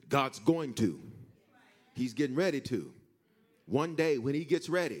been God's going to. He's getting ready to. One day when he gets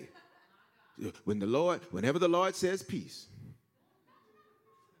ready, whenever the Lord says peace,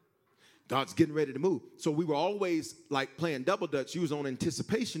 God's getting ready to move. So we were always like playing double dutch. You was on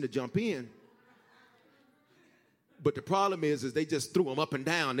anticipation to jump in. But the problem is they just threw them up and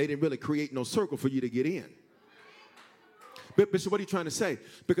down. They didn't really create no circle for you to get in. But Bishop, what are you trying to say?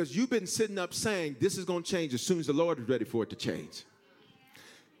 Because you've been sitting up saying this is going to change as soon as the Lord is ready for it to change.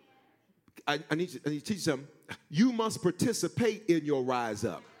 I need to teach you something. You must participate in your rise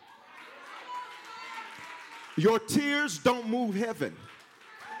up. Your tears don't move heaven.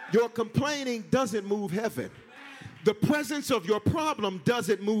 Your complaining doesn't move heaven. The presence of your problem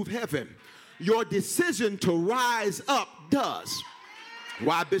doesn't move heaven. Your decision to rise up does.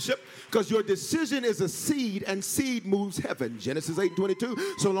 Why, Bishop? Because your decision is a seed, and seed moves heaven. Genesis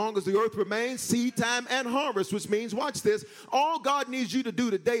 8:22. So long as the earth remains, seed time and harvest, which means, watch this, all God needs you to do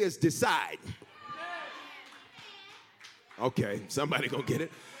today is decide. Okay, somebody gonna get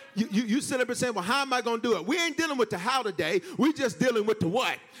it. You sit up and say, well, how am I going to do it? We ain't dealing with the how today. We just dealing with the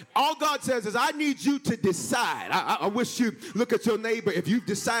what. All God says is, I need you to decide. I wish you look at your neighbor. If you've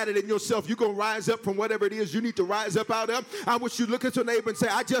decided in yourself you're going to rise up from whatever it is you need to rise up out of, I wish you look at your neighbor and say,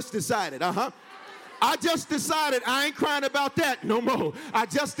 I just decided. I just decided I ain't crying about that no more. I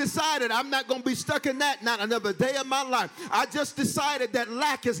just decided I'm not going to be stuck in that, not another day of my life. I just decided that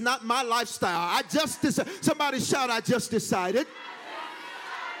lack is not my lifestyle. I just decided. Somebody shout, I just decided.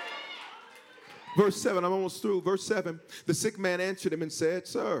 Verse 7, I'm almost through. Verse 7, the sick man answered him and said,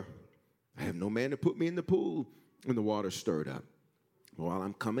 Sir, I have no man to put me in the pool, and the water stirred up. While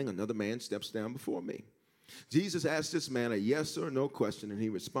I'm coming, another man steps down before me. Jesus asked this man a yes or no question, and he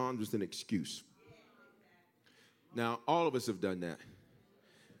responds with an excuse. Now, all of us have done that.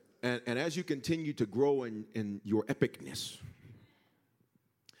 And as you continue to grow in your epicness,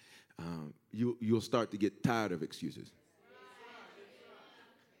 you'll start to get tired of excuses.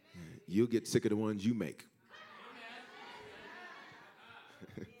 You'll get sick of the ones you make.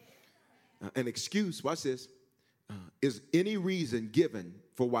 An excuse, watch this, is any reason given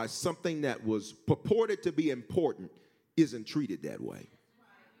for why something that was purported to be important isn't treated that way.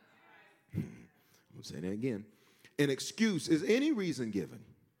 I'm going to say that again. An excuse is any reason given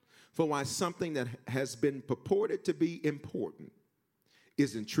for why something that has been purported to be important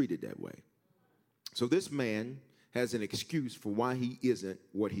isn't treated that way. So this man has an excuse for why he isn't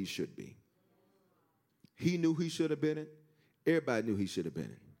what he should be. He knew he should have been it. Everybody knew he should have been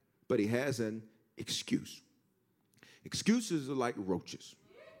it. But he has an excuse. Excuses are like roaches.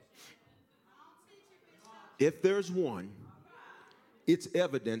 If there's one, it's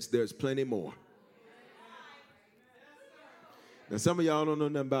evidence there's plenty more. Now, some of y'all don't know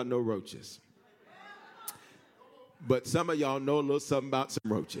nothing about no roaches. But some of y'all know a little something about some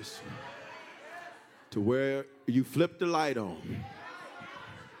roaches. To where you flip the light on.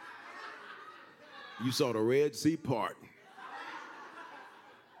 You saw the Red Sea part.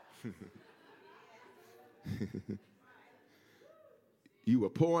 You were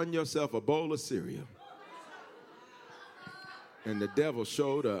pouring yourself a bowl of cereal. And the devil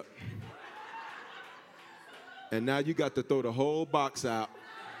showed up. And now you got to throw the whole box out.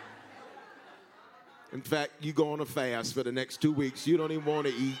 In fact, you go on a fast for the next 2 weeks. You don't even want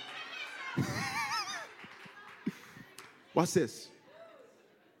to eat. Watch this.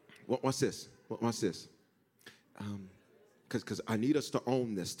 Watch this. Watch this. Because I need us to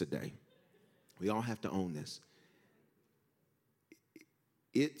own this today. We all have to own this.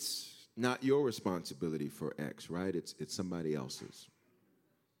 It's not your responsibility for X, right? It's somebody else's.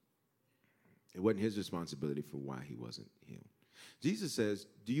 It wasn't his responsibility for why he wasn't healed. Jesus says,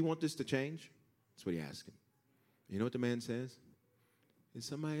 do you want this to change? That's what he asked him. You know what the man says? It's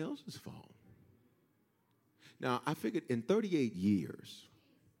somebody else's fault. Now, I figured in 38 years,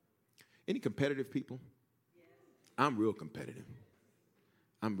 any competitive people? I'm real competitive.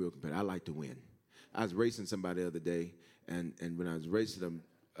 I like to win. I was racing somebody the other day, and when I was racing them,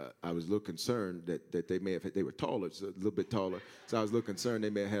 I was a little concerned that they were taller, so a little bit taller. So I was a little concerned they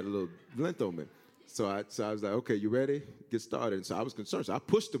may have had a little length on me. So I was like, okay, you ready? Get started. And so I was concerned. So I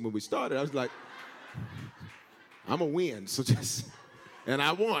pushed them when we started. I was like, I'm going to win. And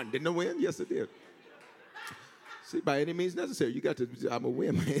I won. Didn't I win? Yes, I did. See, by any means necessary, I'm going to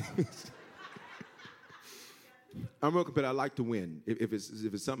win, man. I'm real competitive. I like to win. If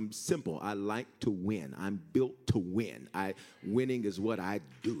it's something simple, I like to win. I'm built to win. Winning is what I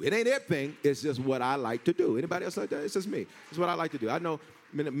do. It ain't everything. It's just what I like to do. Anybody else like that? It's just me. It's what I like to do. I know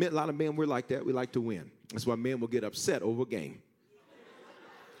a lot of men, we're like that. We like to win. That's why men will get upset over a game.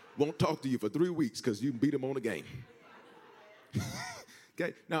 Won't talk to you for 3 weeks because you beat them on a game.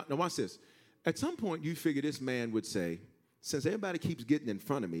 Okay? Now watch this. At some point, you figure this man would say, since everybody keeps getting in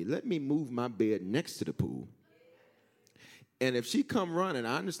front of me, let me move my bed next to the pool. And if she come running,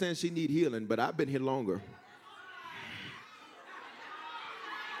 I understand she need healing, but I've been here longer.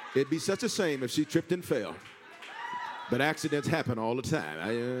 It'd be such a shame if she tripped and fell. But accidents happen all the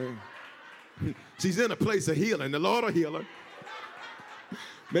time. She's in a place of healing. The Lord will heal her.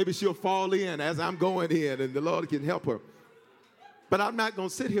 Maybe she'll fall in as I'm going in, and the Lord can help her. But I'm not going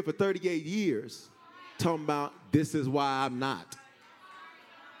to sit here for 38 years talking about this is why I'm not.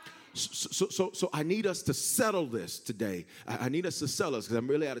 So I need us to settle this today. I need us to settle this because I'm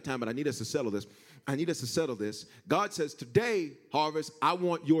really out of time, but I need us to settle this. I need us to settle this. God says, today, Harvest, I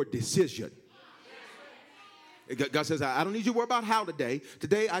want your decision. God says, I don't need you to worry about how today.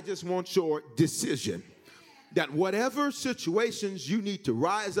 Today, I just want your decision. That whatever situations you need to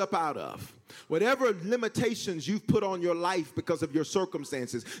rise up out of, whatever limitations you've put on your life because of your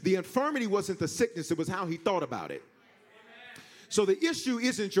circumstances, the infirmity wasn't the sickness, it was how he thought about it. So the issue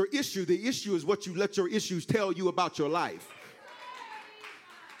isn't your issue. The issue is what you let your issues tell you about your life.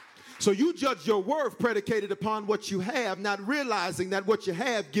 So you judge your worth predicated upon what you have, not realizing that what you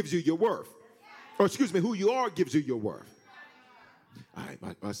have gives you your worth. Or excuse me, who you are gives you your worth. All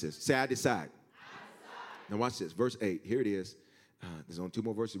right, watch this. Say, I decide. Now watch this, verse 8, here it is. There's only two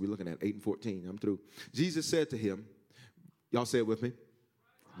more verses we're looking at, 8 and 14. I'm through. Jesus said to him, y'all say it with me,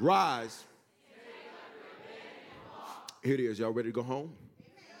 rise. Here it is, y'all ready to go home?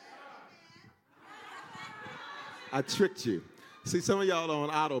 I tricked you. See, some of y'all are on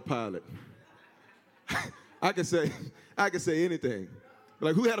autopilot. I can say anything.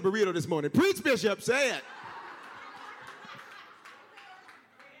 Like, who had a burrito this morning? Preach, Bishop, say it.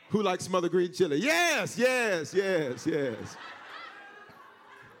 Who likes smothered green chili? Yes, yes, yes, yes.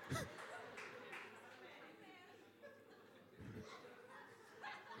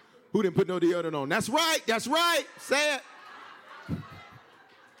 Who didn't put no deodorant on? That's right, say it.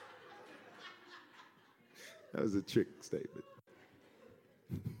 That was a trick statement.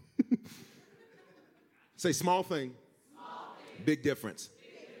 Say small thing, big difference.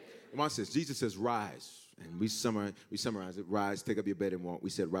 Watch this. Jesus says, rise. And we summarize it. Rise, take up your bed and walk.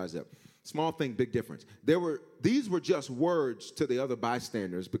 We said, rise up. Small thing, big difference. These were just words to the other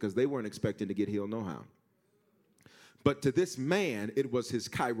bystanders because they weren't expecting to get healed no how. But to this man, it was his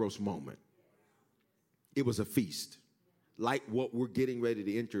Kairos moment. It was a feast, like what we're getting ready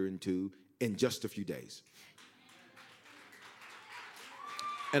to enter into in just a few days.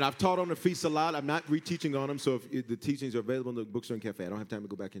 And I've taught on the feast a lot. I'm not reteaching on them, so if the teachings are available in the Bookstore and Cafe, I don't have time to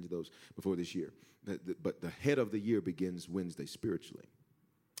go back into those before this year. But the head of the year begins Wednesday spiritually,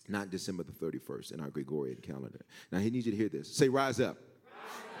 not December the 31st in our Gregorian calendar. Now, he needs you to hear this. Say, rise up.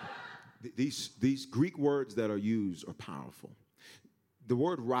 Rise up. These Greek words that are used are powerful. The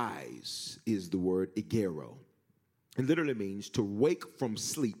word rise is the word egero. It literally means to wake from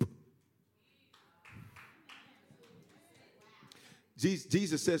sleep.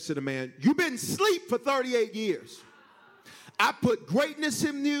 Jesus says to the man, you've been asleep for 38 years. I put greatness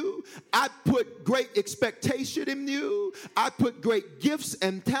in you. I put great expectation in you. I put great gifts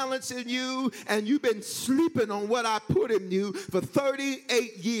and talents in you. And you've been sleeping on what I put in you for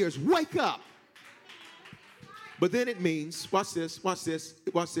 38 years. Wake up. But then it means, watch this.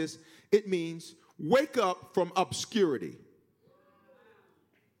 It means wake up from obscurity.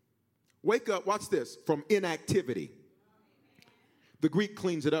 Wake up, watch this, from inactivity. The Greek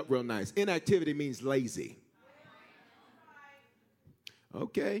cleans it up real nice. Inactivity means lazy.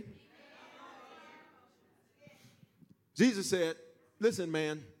 Okay. Jesus said, listen,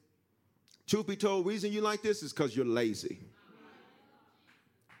 man, truth be told, reason you like this is because you're lazy.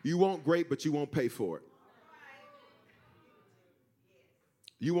 You want great, but you won't pay for it.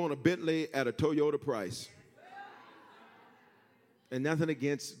 You want a Bentley at a Toyota price. And nothing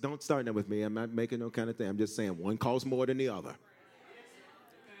against, don't start that with me. I'm not making no kind of thing. I'm just saying one costs more than the other.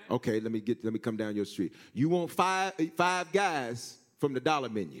 Okay, let me come down your street. You want five guys from the dollar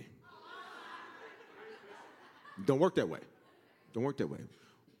menu. Don't work that way. Don't work that way.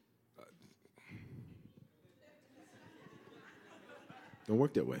 Don't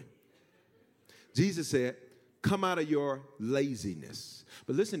work that way. Jesus said, come out of your laziness.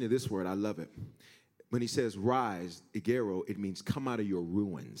 But listen to this word. I love it. When he says rise, egero, it means come out of your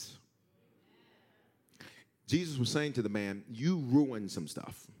ruins. Jesus was saying to the man, you ruined some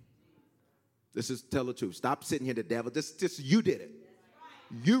stuff. This is tell the truth. Stop sitting here, the devil. Just you did it.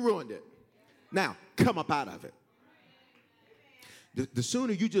 You ruined it. Now, come up out of it. The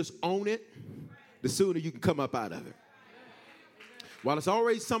sooner you just own it, the sooner you can come up out of it. While it's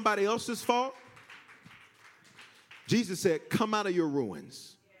always somebody else's fault, Jesus said, come out of your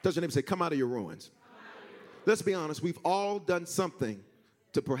ruins. Touch your neighbor and say, come out of your ruins. Let's be honest. We've all done something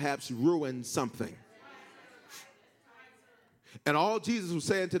to perhaps ruin something. And all Jesus was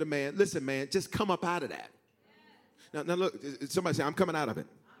saying to the man, listen, man, just come up out of that. Now look, somebody say, I'm coming out of it.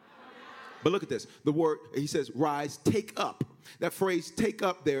 But look at this. The word, he says, rise, take up. That phrase, take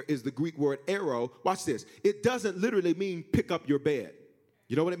up there, is the Greek word arrow. Watch this. It doesn't literally mean pick up your bed.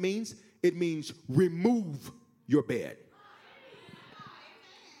 You know what it means? It means remove your bed.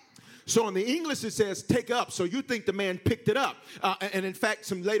 So in the English, it says take up. So you think the man picked it up. And in fact,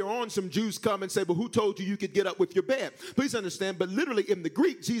 later on, some Jews come and say, well, who told you could get up with your bed? Please understand, but literally in the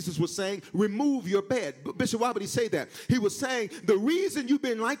Greek, Jesus was saying, remove your bed. But Bishop, why would he say that? He was saying, the reason you've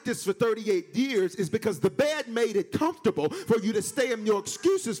been like this for 38 years is because the bed made it comfortable for you to stay in your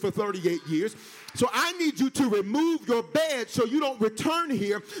excuses for 38 years. So I need you to remove your bed so you don't return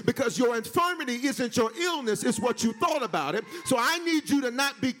here, because your infirmity isn't your illness, it's what you thought about it. So I need you to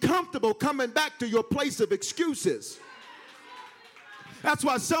not be comfortable coming back to your place of excuses. That's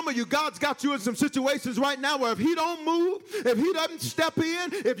why some of you, God's got you in some situations right now where if he don't move, if he doesn't step in,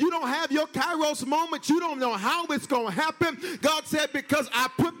 if you don't have your Kairos moment, you don't know how it's going to happen. God said, because I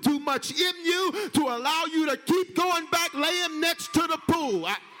put too much in you to allow you to keep going back laying next to the pool.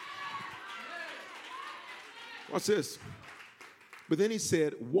 Watch this. But then he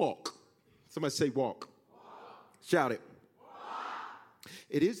said, walk. Somebody say walk. Shout it.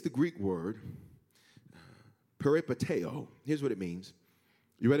 It is the Greek word, peripateo. Here's what it means.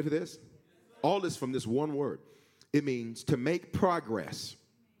 You ready for this? All this from this one word. It means to make progress.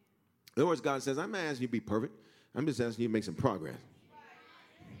 In other words, God says, I'm not asking you to be perfect. I'm just asking you to make some progress.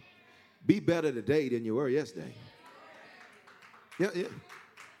 Be better today than you were yesterday. Yeah.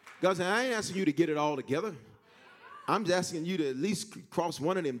 God said, I ain't asking you to get it all together. I'm just asking you to at least cross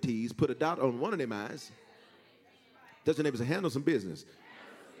one of them T's, put a dot on one of them I's. Touch your neighbor and say, handle some business.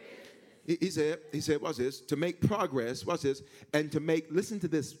 He said, watch this, to make progress, watch this, and to make, listen to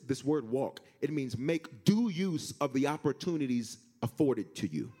this word walk. It means make due use of the opportunities afforded to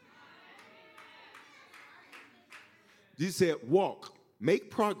you. Jesus said, walk, make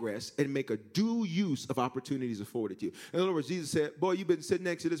progress, and make a due use of opportunities afforded to you. In other words, Jesus said, boy, you've been sitting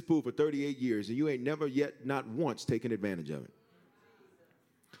next to this pool for 38 years, and you ain't never yet, not once, taken advantage of it.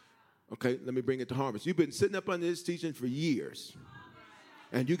 Okay, let me bring it to Harvest. You've been sitting up under this teaching for years,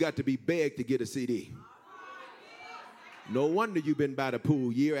 and you got to be begged to get a CD. No wonder you've been by the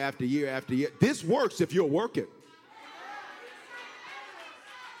pool year after year after year. This works if you're working.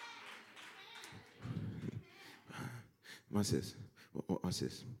 Watch this.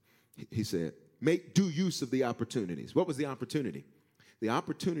 He said, make due use of the opportunities. What was the opportunity? The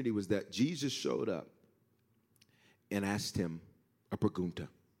opportunity was that Jesus showed up and asked him a pregunta.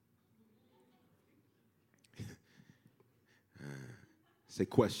 Say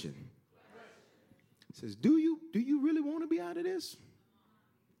question. Says, do you really want to be out of this?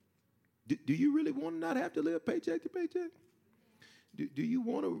 Do you really want to not have to live paycheck to paycheck? Do you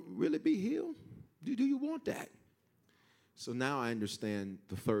want to really be healed? Do you want that? So now I understand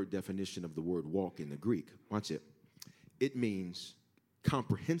the third definition of the word walk in the Greek. Watch it. It means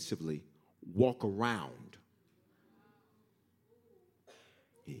comprehensively walk around.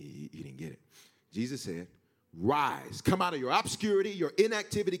 You didn't get it. Jesus said, rise, come out of your obscurity, your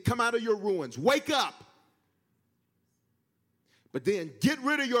inactivity, come out of your ruins, wake up. But then get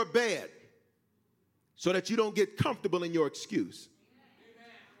rid of your bed so that you don't get comfortable in your excuse.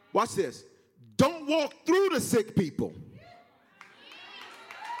 Watch this. Don't walk through the sick people.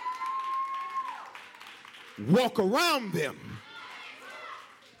 Walk around them.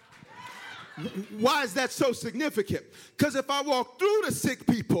 Why is that so significant? Because if I walk through the sick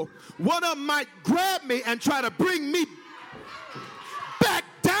people, one of them might grab me and try to bring me back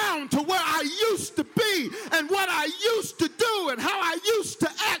down to where I used to be and what I used to do and how I used to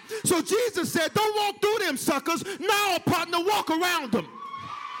act. So Jesus said, don't walk through them suckers. Now, partner, walk around them.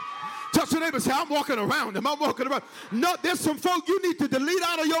 Touch your neighbor and say, I'm walking around them. I'm walking around. No, there's some folk you need to delete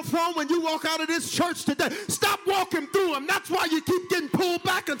out of your phone when you walk out of this church today. Stop walking through them. That's why you keep getting pulled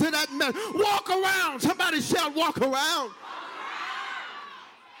back into that mess. Walk around. Somebody shout, walk around.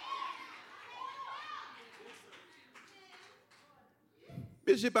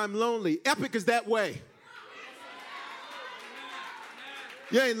 Bishop, I'm lonely. Epic is that way.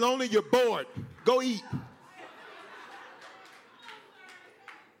 You ain't lonely, you're bored. Go eat.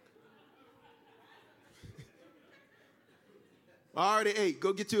 I already ate.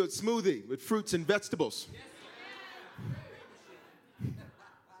 Go get you a smoothie with fruits and vegetables.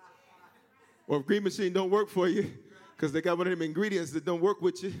 Or if Green Machine don't work for you, because they got one of them ingredients that don't work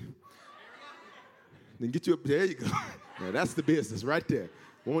with you, then get you up. There you go. Now, that's the business right there.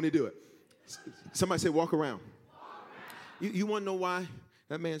 Won't he do it? Somebody say walk around. You want to know why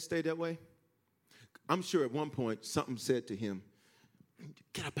that man stayed that way? I'm sure at one point something said to him,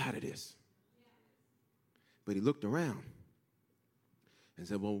 get up out of this. But he looked around and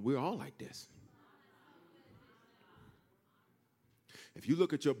said, well, we're all like this. If you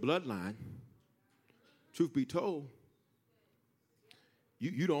look at your bloodline, truth be told,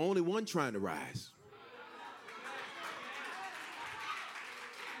 you're the only one trying to rise.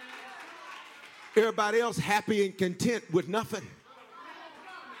 Everybody else happy and content with nothing.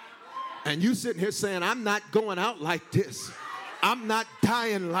 And you sitting here saying, I'm not going out like this. I'm not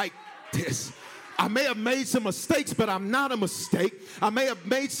dying like this. I may have made some mistakes, but I'm not a mistake. I may have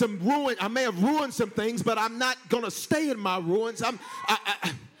ruined some things, but I'm not going to stay in my ruins.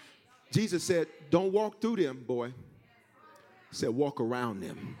 Jesus said, don't walk through them, boy. He said, walk around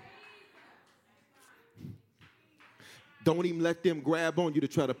them. Don't even let them grab on you to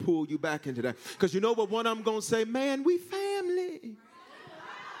try to pull you back into that. Because you know what one of them going to say? Man, we family.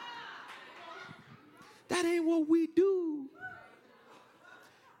 That ain't what we do.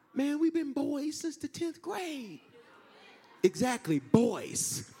 Man, we've been boys since the 10th grade. Exactly,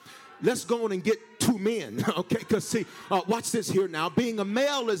 boys. Let's go on and get two men, okay? Because see, watch this here now. Being a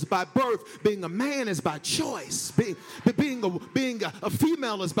male is by birth. Being a man is by choice. Being a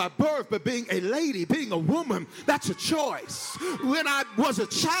female is by birth. But being a lady, being a woman, that's a choice. When I was a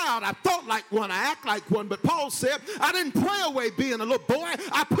child, I thought like one, I act like one. But Paul said, I didn't pray away being a little boy.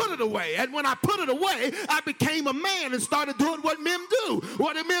 I put it away. And when I put it away, I became a man and started doing what men do.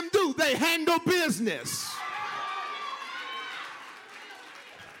 What do men do? They handle business.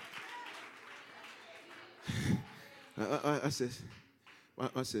 I says,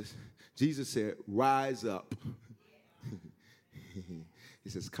 Jesus said, rise up. He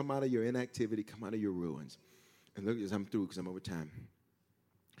says, come out of your inactivity, come out of your ruins. And look, as I'm through because I'm over time.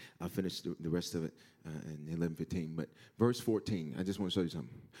 I'll finish the rest of it in 11:15. But verse 14, I just want to show you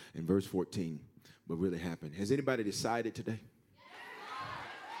something. In verse 14, what really happened. Has anybody decided today?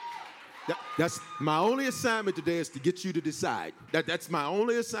 That's my only assignment today is to get you to decide. That's my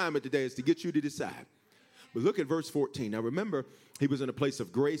only assignment today is to get you to decide. But look at verse 14. Now remember, he was in a place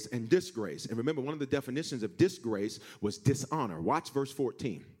of grace and disgrace. And remember, one of the definitions of disgrace was dishonor. Watch verse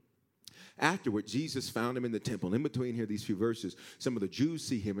 14. Afterward, Jesus found him in the temple. In between here, these few verses, some of the Jews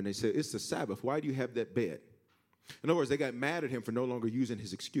see him and they say, it's the Sabbath. Why do you have that bed? In other words, they got mad at him for no longer using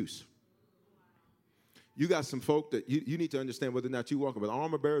his excuse. You got some folk that you need to understand whether or not you walking with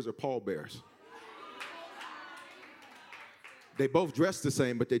armor bearers or pallbearers. They both dress the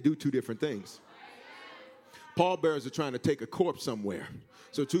same, but they do two different things. Pallbearers are trying to take a corpse somewhere.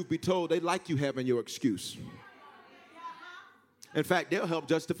 So truth be told, they like you having your excuse. In fact, they'll help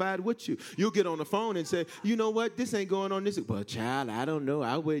justify it with you. You'll get on the phone and say, you know what, this ain't going on this. Well, child, I don't know.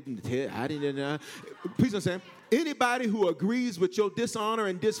 I wouldn't tell. I didn't know. Please understand, anybody who agrees with your dishonor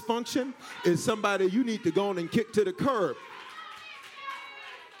and dysfunction is somebody you need to go on and kick to the curb.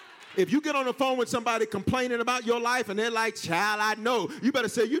 If you get on the phone with somebody complaining about your life and they're like, child, I know, you better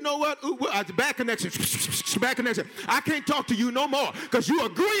say, you know what? Ooh, bad connection. Bad connection. I can't talk to you no more because you're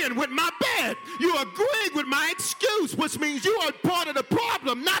agreeing with my bad. You're agreeing with my excuse, which means you are part of the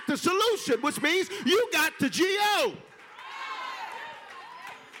problem, not the solution, which means you got the GO.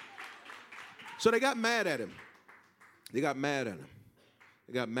 So they got mad at him. They got mad at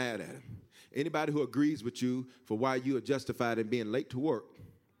him. Anybody who agrees with you for why you are justified in being late to work.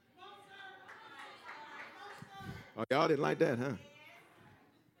 Oh, y'all didn't like that, huh?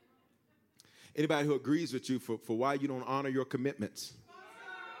 Anybody who agrees with you for why you don't honor your commitments.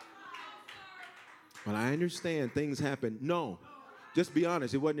 Well, I understand things happen. No, just be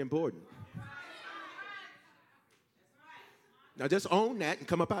honest. It wasn't important. Now just own that and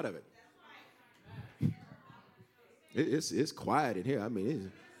come up out of it. It's quiet in here. I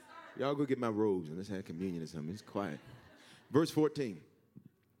mean, y'all go get my robes and let's have communion or something. It's quiet. Verse 14.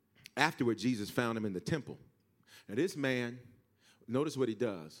 Afterward, Jesus found him in the temple. Now this man, notice what he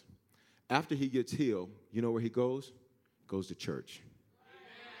does. After he gets healed, you know where he goes? Goes to church.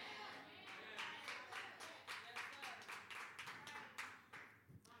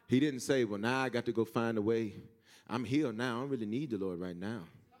 He didn't say, well, now I got to go find a way. I'm healed now. I don't really need the Lord right now.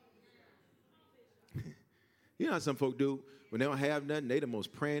 You know how some folk do? When they don't have nothing, they the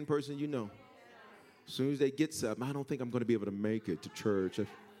most praying person you know. As soon as they get something, I don't think I'm going to be able to make it to church.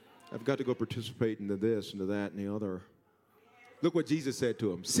 I've got to go participate in the this and the that and the other. Look what Jesus said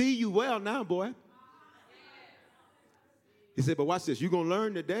to him. See you well now, boy. He said, but watch this. You're going to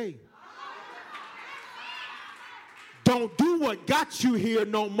learn today. Don't do what got you here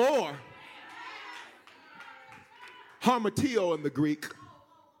no more. Harmatio in the Greek.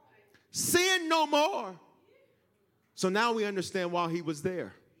 Sin no more. So now we understand why he was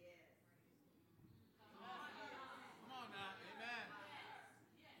there.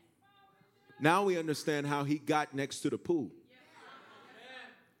 Now we understand how he got next to the pool.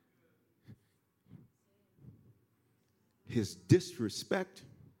 His disrespect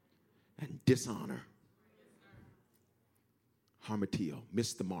and dishonor. Harmatio,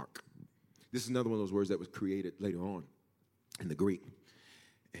 missed the mark. This is another one of those words that was created later on in the Greek.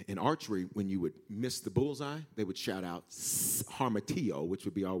 In archery, when you would miss the bullseye, they would shout out harmatio, which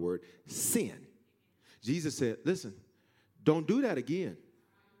would be our word, sin. Jesus said, listen, don't do that again.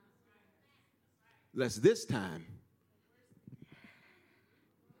 Lest this time,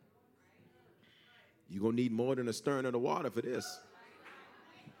 you're going to need more than a stern of the water for this.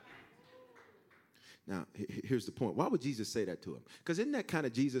 Now, here's the point. Why would Jesus say that to him? Because isn't that kind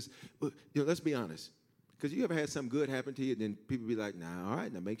of Jesus? Let's be honest. Because you ever had something good happen to you, and then people be like, nah, all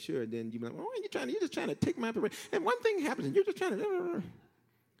right, now make sure. And then you be like, oh, you're just trying to take my parade. And one thing happens, and you're just trying to.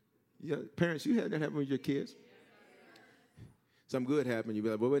 Parents, you had that happen with your kids? Something good happened, you be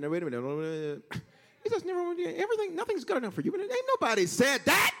like, well, wait a minute. He just never, everything, nothing's good enough for you. But ain't nobody said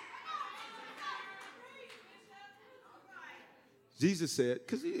that. Jesus said,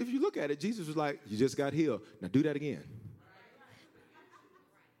 because if you look at it, Jesus was like, you just got healed. Now do that again.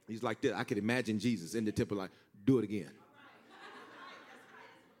 He's like this. I could imagine Jesus in the temple like, do it again.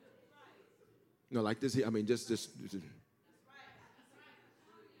 Like this here. I mean, just.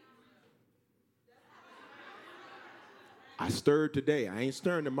 I stirred today. I ain't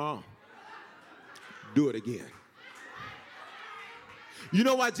stirring tomorrow. Do it again. You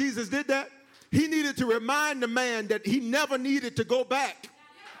know why Jesus did that? He needed to remind the man that he never needed to go back.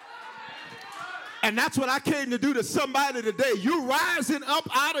 And that's what I came to do to somebody today. You're rising up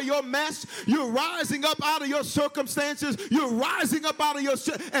out of your mess. You're rising up out of your circumstances. You're rising up out of your...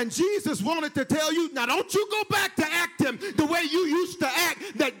 And Jesus wanted to tell you, now don't you go back to acting the way you used to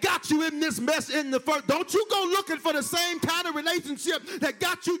act that got you in this mess in the first... Don't you go looking for the same kind of relationship that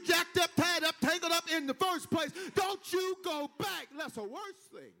got you jacked up, tied up, tangled up in the first place. Don't you go back. That's a worse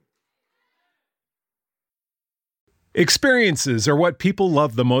thing. Experiences are what people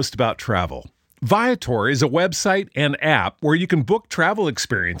love the most about travel. Viator is a website and app where you can book travel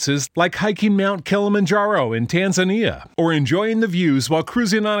experiences like hiking Mount Kilimanjaro in Tanzania or enjoying the views while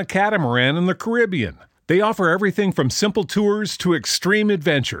cruising on a catamaran in the Caribbean. They offer everything from simple tours to extreme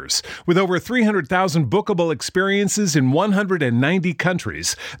adventures. With over 300,000 bookable experiences in 190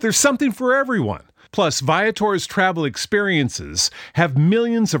 countries, there's something for everyone. Plus, Viator's travel experiences have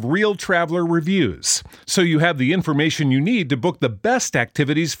millions of real traveler reviews, so you have the information you need to book the best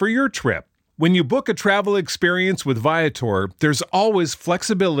activities for your trip. When you book a travel experience with Viator, there's always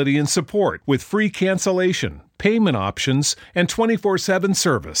flexibility and support with free cancellation, payment options, and 24/7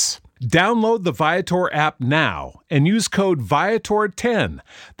 service. Download the Viator app now and use code Viator10.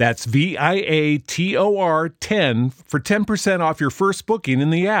 That's Viator 10 for 10% off your first booking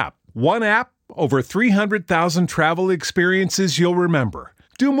in the app. One app, over 300,000 travel experiences you'll remember.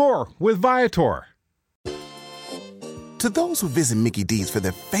 Do more with Viator. To those who visit Mickey D's for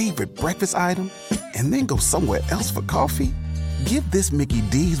their favorite breakfast item and then go somewhere else for coffee, give this Mickey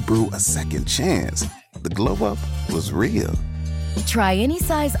D's brew a second chance. The glow up was real. Try any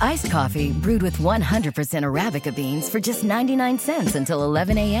size iced coffee brewed with 100% Arabica beans for just 99 cents until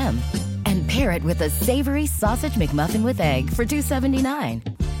 11 a.m. And pair it with a savory sausage McMuffin with egg for $2.79.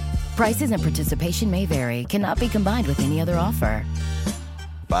 Prices and participation may vary. Cannot be combined with any other offer.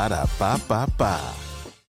 Ba-da-ba-ba-ba.